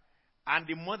bag. And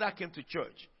the mother came to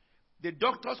church. The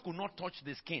doctors could not touch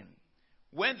the skin.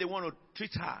 When they want to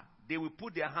treat her, they will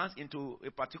put their hands into a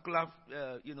particular,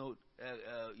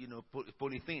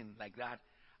 polythene like that.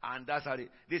 And that's how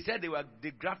they said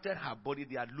they grafted her body.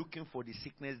 They are looking for the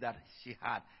sickness that she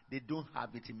had. They don't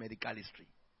have it in medical history.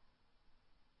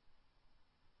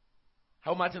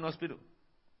 How much in hospital?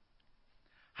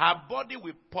 Her body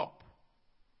will pop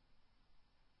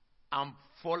and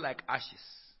fall like ashes.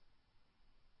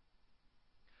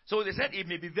 So they said it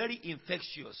may be very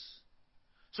infectious.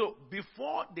 So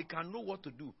before they can know what to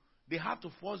do, they have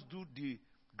to first do the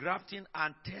grafting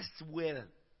and test well.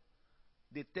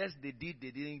 The test they did,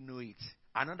 they didn't know it.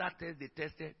 Another test they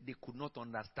tested, they could not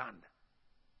understand.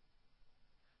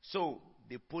 So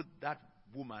they put that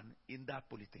woman in that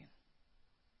polythene.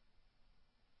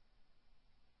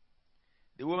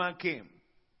 The woman came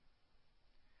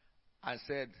and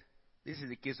said, this is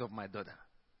the case of my daughter.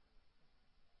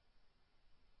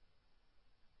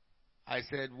 I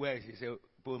said, where? She said,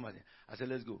 Homerton. I said,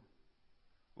 let's go.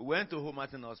 We went to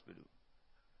Homerton Hospital.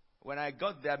 When I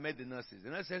got there, I met the nurses.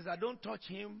 The nurse says, don't touch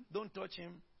him. Don't touch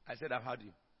him. I said, I've had you.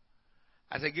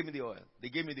 I said, give me the oil. They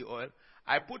gave me the oil.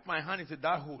 I put my hand into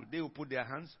that hole. They will put their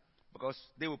hands because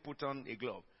they will put on a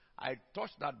glove. I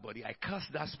touched that body. I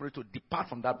cast that spirit to depart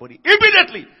from that body.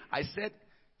 Immediately, I said,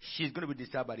 she's going to be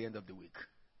discharged by the end of the week.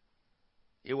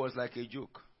 It was like a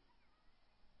joke.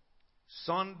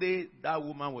 Sunday, that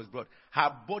woman was brought.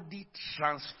 Her body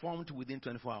transformed within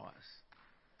 24 hours.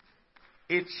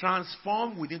 It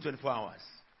transformed within 24 hours.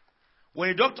 When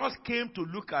the doctors came to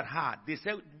look at her, they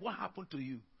said, what happened to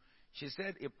you? She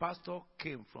said, a pastor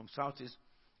came from Southeast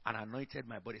and anointed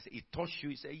my body. He touched you?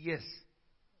 He said, yes.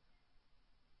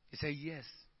 He said, yes.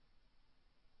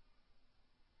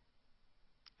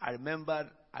 I remember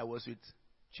I was with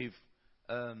Chief,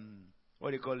 what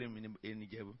do you call him in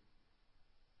Ijebu?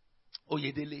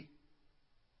 Oyedele.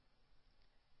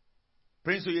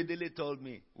 Prince Oyedele told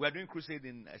me, we are doing crusade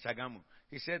in Shagamu.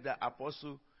 He said that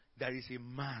Apostle, there is a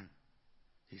man.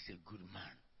 He's a good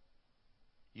man.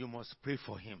 You must pray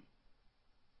for him.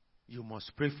 You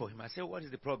must pray for him. I said, what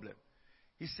is the problem?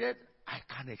 He said, I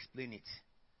can't explain it.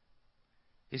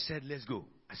 He said, let's go.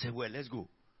 I said, well, let's go.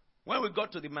 When we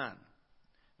got to the man,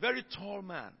 very tall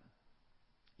man,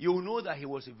 you will know that he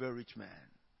was a very rich man.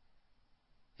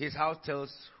 His house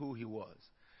tells who he was.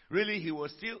 Really, he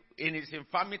was still in his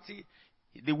infirmity.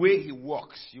 The way he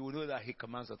walks, you will know that he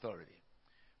commands authority.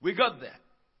 We got there.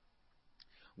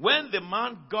 When the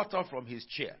man got up from his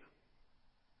chair,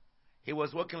 he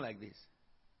was walking like this.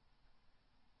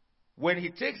 When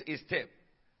he takes a step,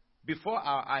 before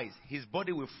our eyes, his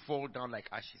body will fall down like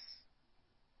ashes.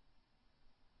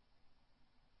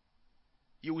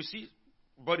 you will see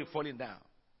body falling down.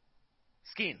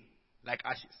 Skin like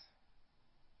ashes.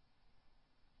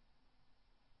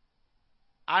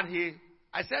 And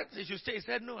I said, he should stay. He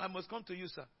said, no, I must come to you,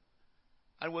 sir.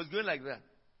 And was going like that.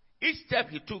 Each step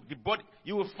he took, the body,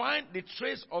 you will find the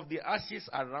trace of the ashes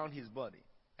around his body,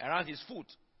 around his foot.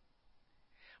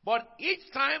 But each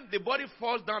time the body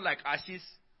falls down like ashes,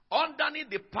 underneath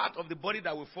the part of the body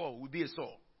that will fall will be a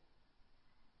sore.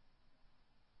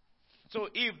 So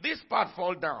if this part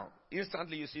falls down,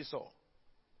 instantly you see sore.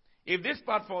 If this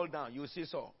part falls down, you see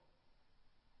sore.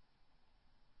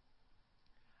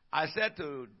 I said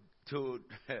to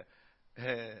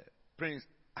Prince,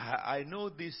 I know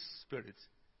this spirit.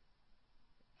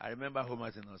 I remember home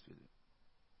as in hospital.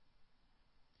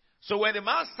 So when the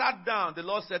man sat down, the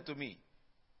Lord said to me,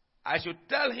 I should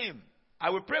tell him, I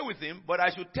will pray with him, but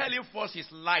I should tell him first his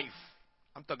life.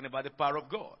 I'm talking about the power of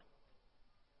God.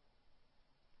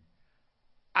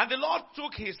 And the Lord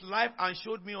took his life and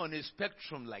showed me on a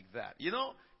spectrum like that. You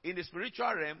know, in the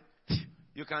spiritual realm,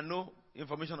 you can know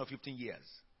information of 15 years.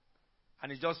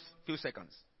 And it's just a few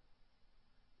seconds.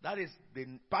 That is the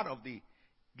part of the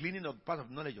gleaning of part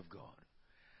of knowledge of God.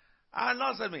 And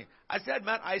Lord said to me, I said,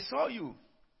 man, I saw you.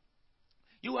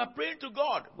 You were praying to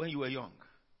God when you were young.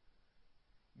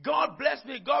 God bless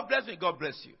me, God bless me, God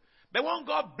bless you. But when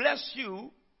God bless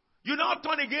you, you now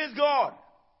turn against God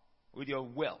with your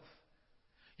wealth.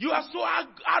 You are so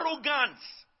arrogant.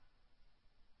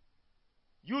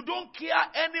 You don't care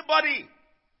anybody.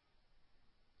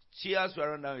 Tears were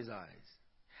running down his eyes.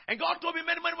 And God told me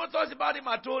many more thoughts about him.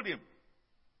 I told him.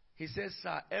 He said,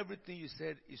 sir, everything you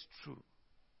said is true.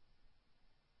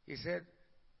 He said,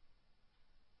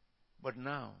 but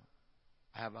now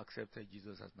I have accepted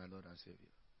Jesus as my Lord and Savior.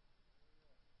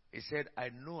 He said, I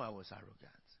know I was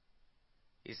arrogant.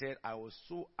 He said, I was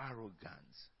so arrogant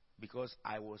because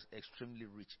I was extremely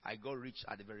rich. I got rich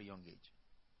at a very young age.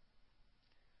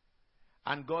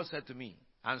 And God said to me,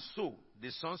 and so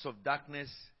the sons of darkness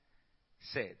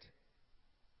said,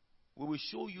 we will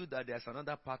show you that there's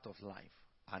another part of life,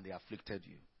 and they afflicted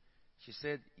you. She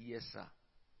said, yes, sir.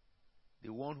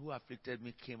 The one who afflicted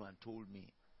me came and told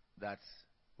me that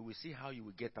we will see how you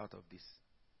will get out of this.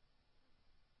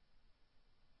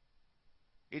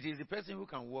 It is the person who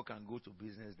can work and go to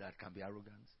business that can be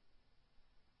arrogant.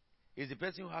 It's the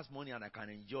person who has money and I can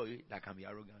enjoy it that can be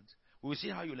arrogant. We will see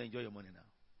how you'll enjoy your money now.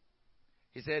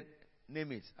 He said,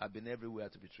 name it. I've been everywhere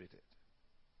to be treated.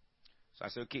 So I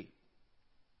said, okay.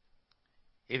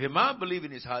 If a man believes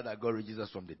in his heart that God raised Jesus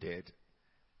from the dead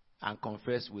and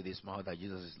confess with his mouth that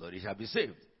Jesus is Lord, he shall be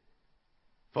saved.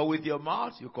 For with your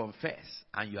mouth you confess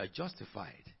and you are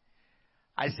justified.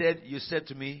 I said, you said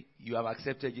to me, you have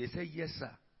accepted. He said, yes, sir.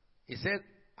 He said,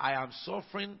 I am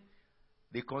suffering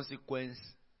the consequence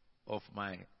of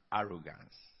my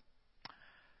arrogance.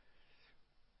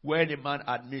 When a man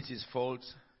admits his fault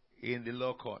in the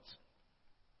law court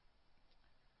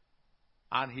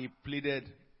and he pleaded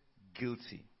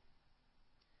guilty,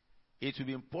 it will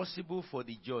be impossible for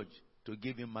the judge to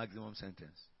give him maximum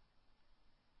sentence.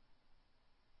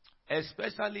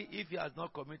 Especially if he has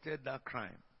not committed that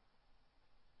crime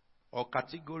or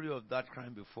category of that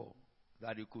crime before,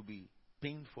 that it could be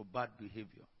pinned for bad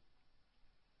behavior.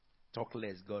 Talk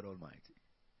less, God Almighty.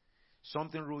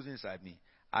 Something rose inside me.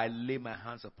 I lay my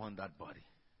hands upon that body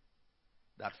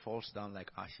that falls down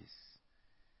like ashes.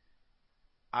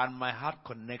 And my heart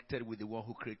connected with the one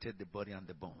who created the body and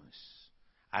the bones.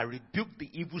 I rebuked the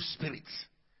evil spirit.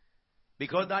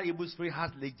 Because that evil spirit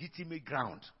has legitimate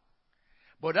ground.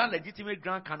 But that legitimate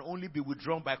ground can only be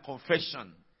withdrawn by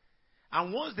confession.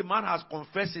 And once the man has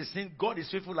confessed his sin, God is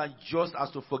faithful and just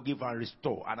as to forgive and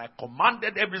restore. And I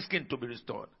commanded every skin to be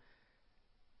restored.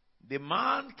 The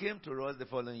man came to us the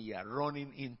following year,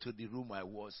 running into the room I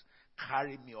was,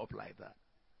 carrying me up like that.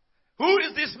 Who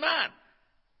is this man?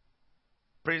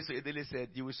 Prince Edele said,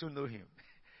 you will soon know him.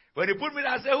 When he put me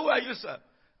there, I said, who are you, sir?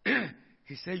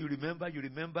 He said, you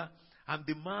remember? I'm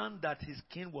the man that his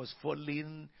skin was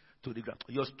falling to the ground.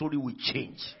 Your story will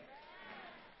change.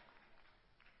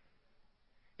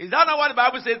 Is that not what the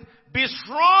Bible says? Be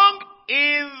strong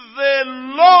in the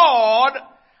Lord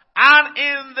and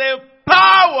in the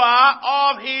power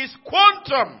of his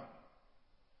quantum.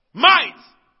 Might.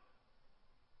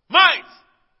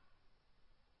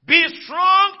 Be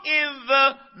strong in the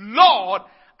Lord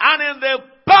and in the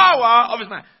power of his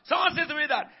might. Someone said to me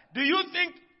that, do you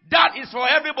think that is for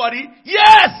everybody?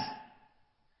 Yes!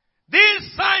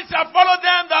 These signs shall follow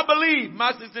them that believe.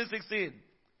 Mark 16:16.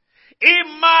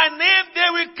 In my name they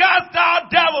will cast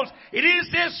out devils. It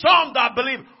is say some that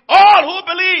believe. All who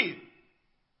believe.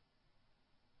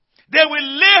 They will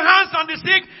lay hands on the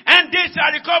sick and they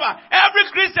shall recover. Every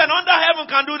Christian under heaven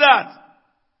can do that.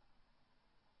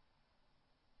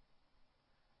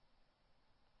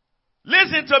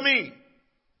 Listen to me.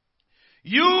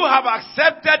 You have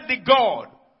accepted the God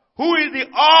who is the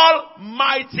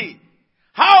Almighty.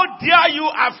 How dare you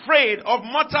afraid of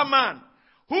mortal man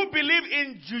who believe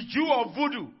in juju or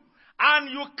voodoo, and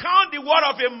you count the word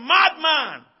of a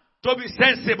madman to be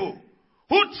sensible,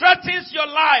 who threatens your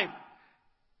life,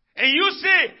 and you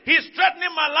say he's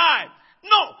threatening my life.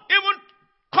 No, even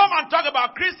come and talk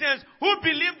about Christians who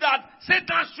believe that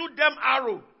Satan shoot them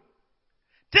arrow.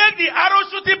 Take the arrow,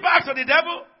 shoot it back to the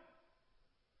devil.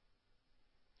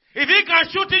 If he can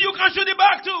shoot it, you can shoot it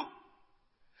back too.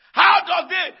 How does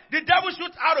the devil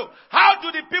shoot arrow? How do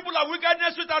the people of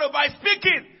wickedness shoot arrow? By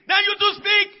speaking. Then you do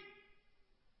speak.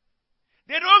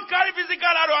 They don't carry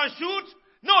physical arrow and shoot.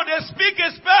 No, they speak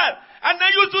a spell. And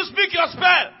then you do speak your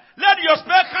spell. Let your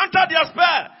spell counter their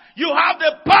spell. You have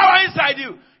the power inside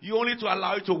you. You only need to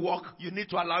allow it to work. You need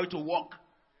to allow it to work.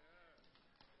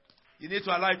 You need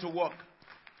to allow it to work.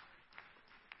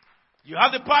 You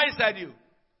have the power inside you.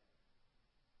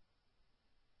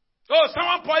 Oh,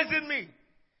 someone poisoned me.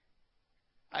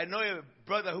 I know a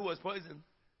brother who was poisoned.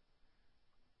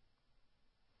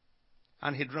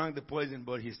 And he drank the poison,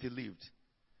 but he still lived.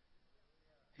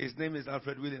 His name is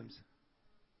Alfred Williams.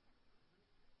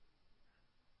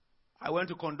 I went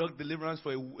to conduct deliverance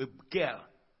for a girl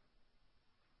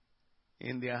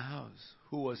in their house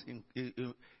who was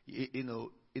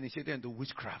initiated into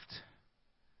witchcraft.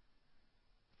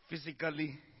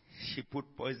 Physically, she put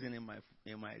poison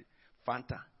in my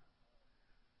Fanta.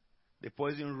 The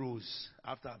poison rose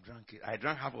after I drank it. I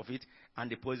drank half of it, and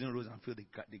the poison rose and filled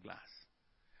the glass.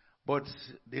 But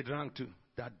they drank too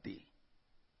that day.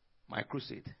 My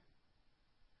crusade.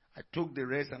 I took the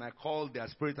rest and I called their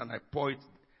spirit and I poured.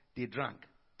 They drank.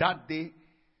 That day,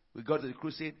 we got to the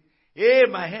crusade. Hey,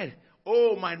 my head.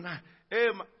 Oh, my neck. Hey,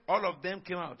 all of them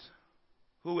came out.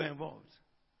 Who were involved?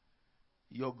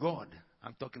 Your God,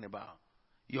 I'm talking about.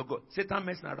 Your God. Satan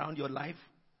messing around your life.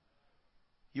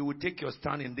 You will take your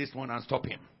stand in this one and stop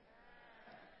him.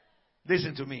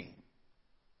 Listen to me.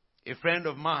 A friend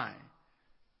of mine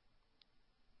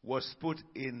was put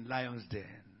in lion's den.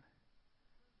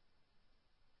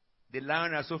 The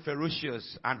lion are so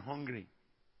ferocious and hungry.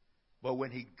 But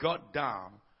when he got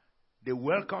down, they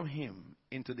welcomed him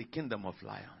into the kingdom of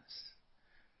lions.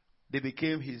 They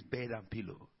became his bed and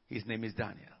pillow. His name is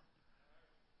Daniel.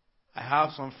 I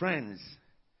have some friends.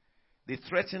 They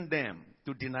threatened them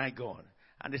to deny God.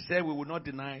 And they said, we will not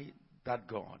deny that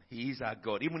God. He is our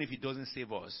God. Even if he doesn't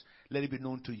save us, let it be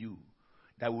known to you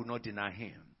that we will not deny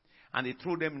him. And they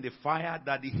threw them in the fire,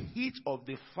 that the heat of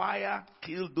the fire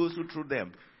killed those who threw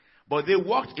them. But they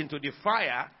walked into the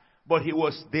fire, but he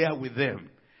was there with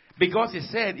them. Because he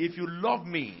said, if you love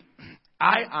me,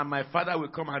 I and my Father will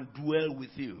come and dwell with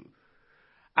you.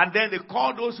 And then they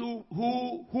called those who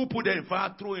put them in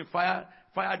fire, threw in fire.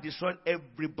 Fire destroyed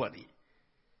everybody.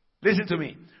 Listen to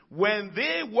me. When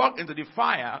they walked into the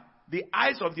fire, the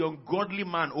eyes of the ungodly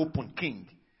man opened, king.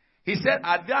 He said,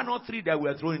 are there not three that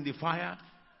were thrown in the fire?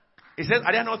 He said,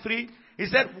 are there not three? He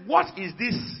said, what is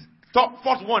this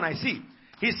fourth one I see?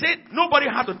 He said, nobody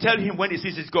had to tell him when he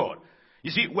sees his God.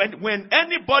 You see, when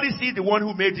anybody sees the one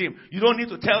who made him, you don't need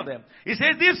to tell them. He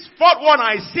said, this fourth one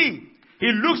I see,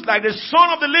 he looks like the Son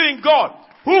of the living God,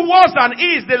 who was and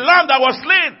is the Lamb that was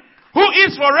slain, who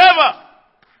is forever.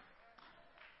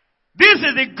 This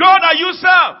is the God that you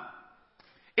serve.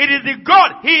 It is the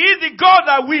God. He is the God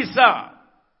that we serve.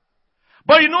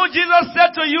 But you know, Jesus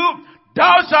said to you,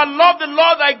 thou shalt love the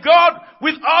Lord thy God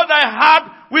with all thy heart,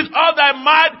 with all thy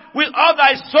might, with all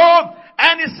thy soul.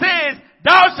 And he says,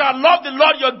 thou shalt love the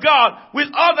Lord your God with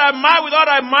all thy might, with all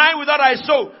thy mind, with all thy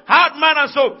soul, heart, mind,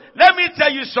 and soul. Let me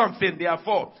tell you something,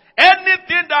 therefore.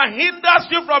 Anything that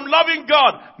hinders you from loving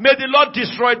God, may the Lord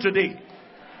destroy today.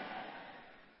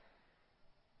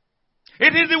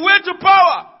 It is the way to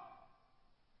power.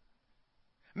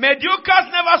 Mediocres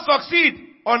never succeed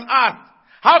on earth.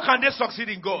 How can they succeed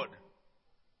in God?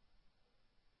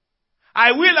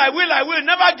 I will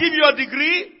never give you a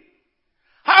degree.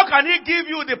 How can he give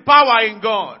you the power in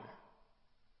God?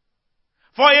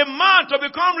 For a man to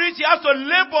become rich, he has to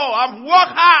labor and work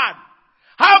hard.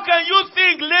 How can you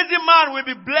think lazy man will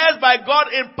be blessed by God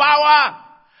in power?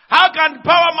 How can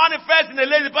power manifest in a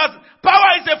lazy person?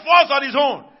 Power is a force on its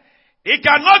own. It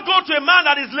cannot go to a man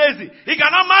that is lazy. It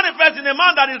cannot manifest in a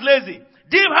man that is lazy.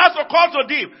 Deep has to call to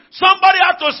deep. Somebody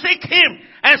has to seek him.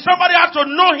 And somebody has to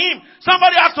know him.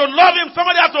 Somebody has to love him.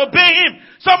 Somebody has to obey him.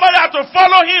 Somebody has to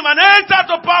follow him and enter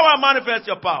to power and manifest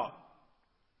your power.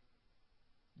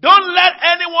 Don't let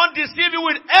anyone deceive you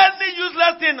with any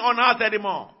useless thing on earth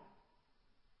anymore.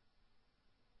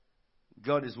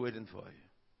 God is waiting for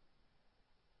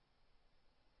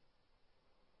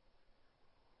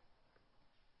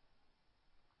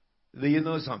you. Do you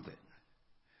know something?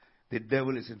 The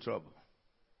devil is in trouble.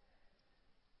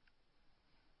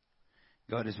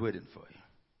 God is waiting for you.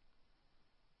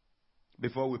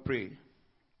 Before we pray,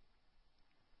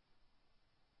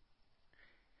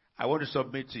 I want to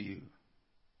submit to you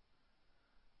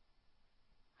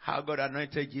how God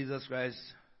anointed Jesus Christ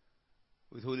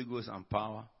with Holy Ghost and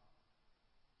power.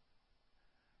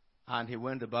 And he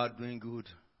went about doing good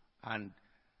and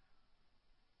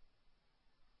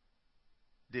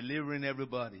delivering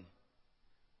everybody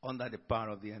under the power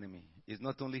of the enemy. It's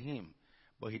not only him,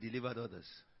 but he delivered others.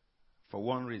 For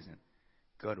one reason,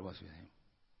 God was with him.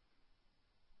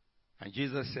 And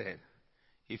Jesus said,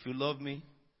 if you love me,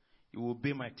 you will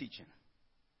obey my teaching.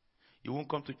 You won't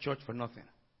come to church for nothing.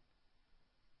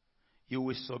 You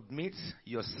will submit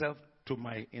yourself to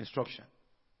my instruction.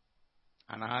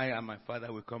 And I and my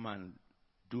Father will come and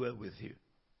dwell with you.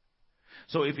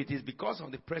 So if it is because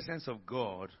of the presence of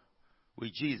God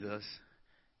with Jesus,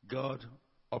 God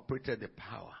operated the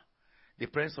power. The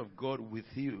presence of God with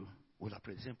you will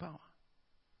operate the same power.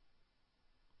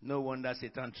 No wonder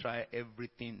Satan try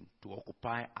everything to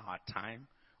occupy our time.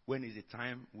 When is the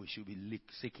time we should be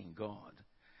seeking God?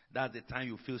 That's the time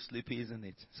you feel sleepy, isn't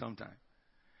it? Sometimes.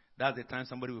 That's the time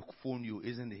somebody will phone you,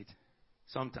 isn't it?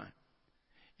 Sometimes.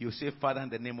 You say, Father, in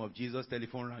the name of Jesus,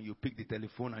 telephone rang. You pick the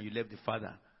telephone and you left the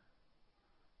Father.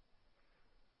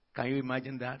 Can you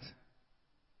imagine that?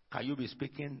 Can you be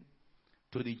speaking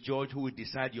to the judge who will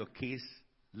decide your case,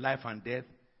 life and death,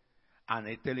 and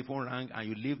a telephone rang and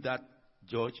you leave that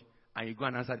judge and you go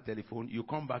and answer the telephone, you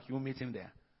come back, you meet him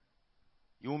there.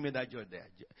 You won't meet that judge there.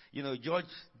 You know,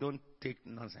 judges don't take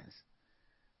nonsense.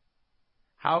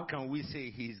 How can we say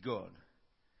he is God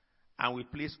and we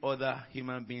place other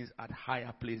human beings at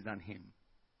higher place than him?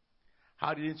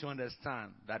 How didn't you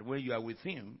understand that when you are with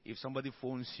him, if somebody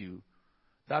phones you,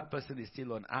 that person is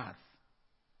still on earth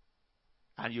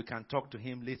and you can talk to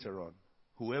him later on,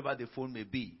 whoever the phone may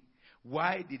be?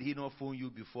 Why did he not phone you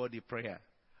before the prayer?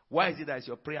 Why is it that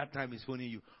your prayer time is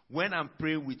phoning you? When I'm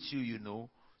praying with you, you know,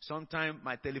 sometimes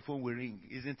my telephone will ring,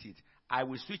 isn't it? I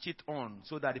will switch it on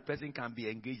so that the person can be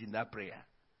engaged in that prayer.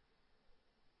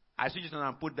 I switch it on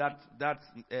and put the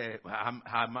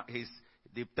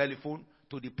telephone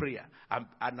to the prayer.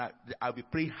 I'll be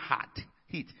praying hard,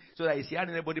 hit, so that he's hearing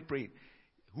anybody praying.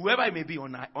 Whoever it may be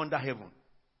under heaven.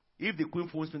 If the queen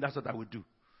phones me, that's what I will do.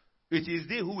 It is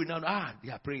they who will now,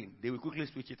 they are praying. They will quickly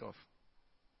switch it off.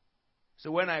 So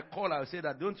when I call, I'll say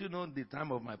that, don't you know the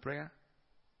time of my prayer?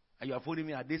 And you are phoning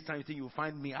me at this time, you think you'll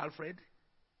find me, Alfred?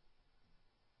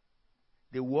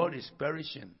 The world is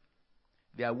perishing.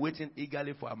 They are waiting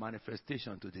eagerly for a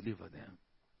manifestation to deliver them.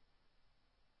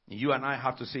 You and I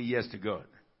have to say yes to God.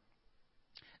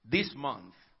 This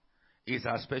month is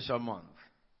our special month.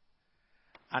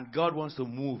 And God wants to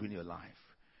move in your life.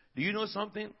 Do you know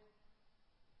something?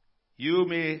 You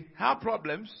may have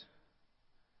problems.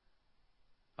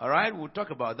 All right, we'll talk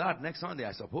about that next Sunday,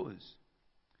 I suppose.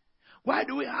 Why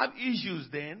do we have issues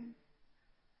then?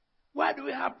 Why do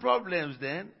we have problems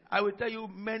then? I will tell you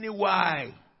many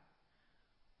why.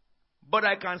 But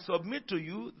I can submit to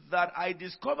you that I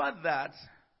discovered that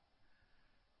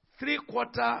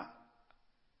 3/4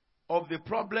 of the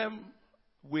problem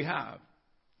we have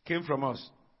came from us.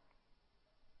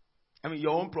 I mean,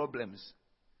 your own problems,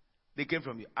 they came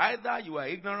from you. Either you are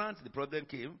ignorant, the problem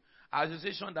came.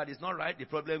 Association that is not right, the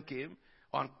problem came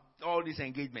on all these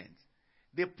engagements.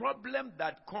 The problem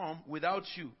that come without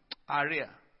you are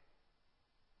rare.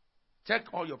 Check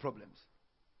all your problems.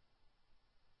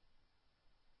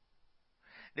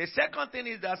 The second thing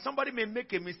is that somebody may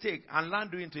make a mistake and land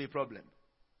you into a problem.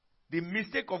 The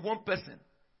mistake of one person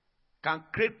can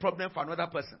create problem for another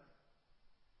person.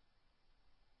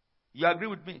 You agree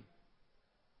with me?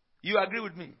 You agree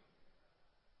with me?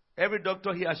 Every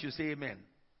doctor here should say amen.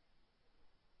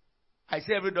 I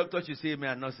say every doctor should say amen,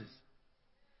 and nurses.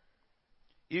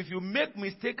 If you make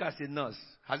mistake as a nurse,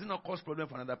 has it not caused problem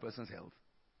for another person's health?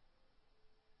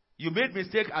 You made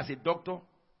mistake as a doctor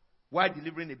while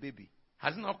delivering a baby.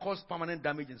 Has it not caused permanent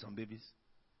damage in some babies?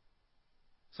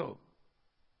 So,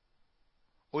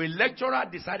 or a lecturer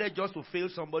decided just to fail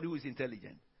somebody who is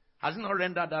intelligent. Has it not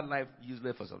rendered that life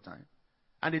useless for some time?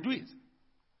 And they do it.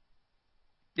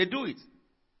 They do it.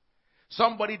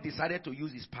 Somebody decided to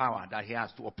use his power that he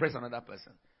has to oppress another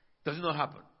person. Does it not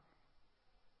happen?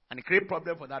 And it creates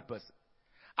problem for that person.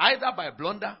 Either by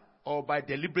blunder or by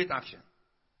deliberate action.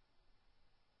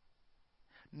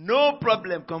 No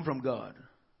problem come from God.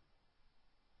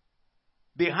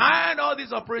 Behind all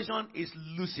this operation is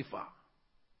Lucifer.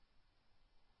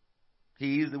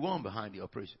 He is the one behind the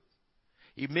operation.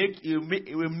 He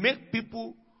will make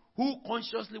people who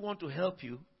consciously want to help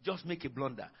you just make a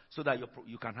blunder so that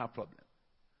you can have problems.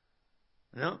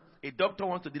 You know, a doctor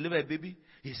wants to deliver a baby.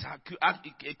 He's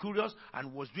curious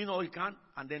and was doing all he can,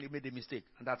 and then he made a mistake,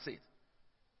 and that's it.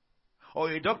 Or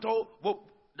a doctor,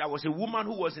 there was a woman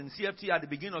who was in CFT at the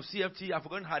beginning of CFT. I've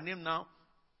forgotten her name now.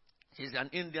 She's an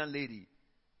Indian lady.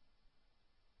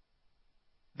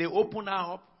 They opened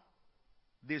her up.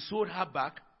 They sewed her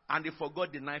back, and they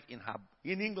forgot the knife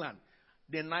in England.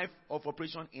 The knife of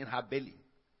operation in her belly.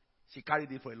 She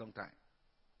carried it for a long time.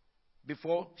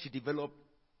 Before she developed,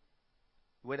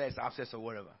 whether it's abscess or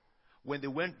whatever. When they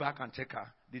went back and checked her,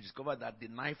 they discovered that the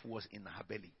knife was in her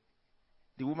belly.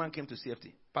 The woman came to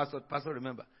CFT. Pastor,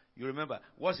 remember. You remember.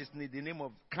 What's his name? The name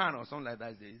of Khan or something like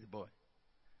that is the boy.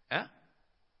 Huh?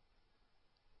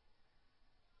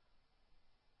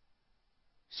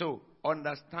 So,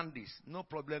 understand this. No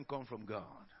problem come from God.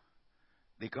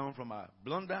 They come from our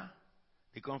blunder.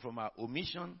 They come from our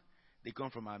omission. They come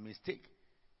from our mistake.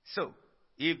 So,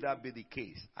 if that be the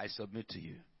case, I submit to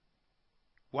you.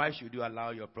 Why should you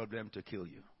allow your problem to kill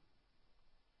you?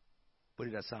 Put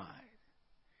it aside.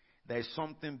 There is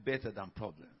something better than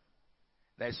problem.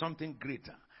 There is something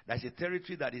greater. There is a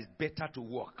territory that is better to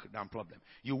walk than problem.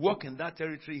 You walk in that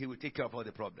territory, he will take care of all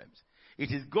the problems.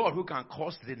 It is God who can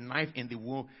cause the knife in the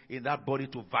womb, in that body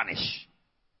to vanish.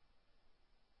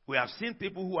 We have seen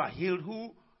people who are healed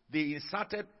who they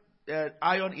inserted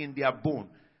iron in their bone.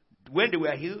 When they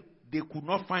were healed, they could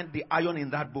not find the iron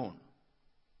in that bone.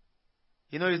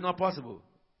 You know, it's not possible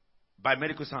by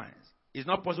medical science. It's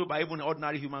not possible by even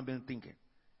ordinary human being thinking.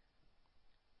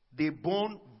 The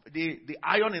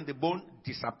iron in the bone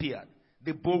disappeared.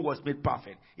 The bone was made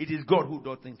perfect. It is God who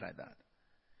does things like that.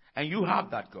 And you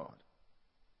have that God.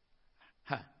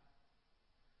 Huh.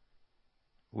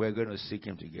 We're going to seek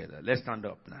him together. Let's stand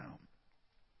up now.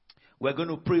 We're going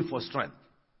to pray for strength.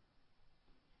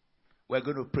 We're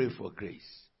going to pray for grace.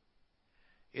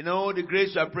 You know, the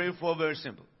grace we are praying for, very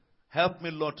simple. Help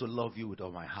me, Lord, to love you with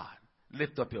all my heart.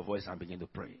 Lift up your voice and begin to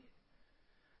pray.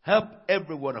 Help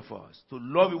every one of us to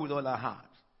love you with all our heart.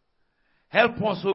 Help us,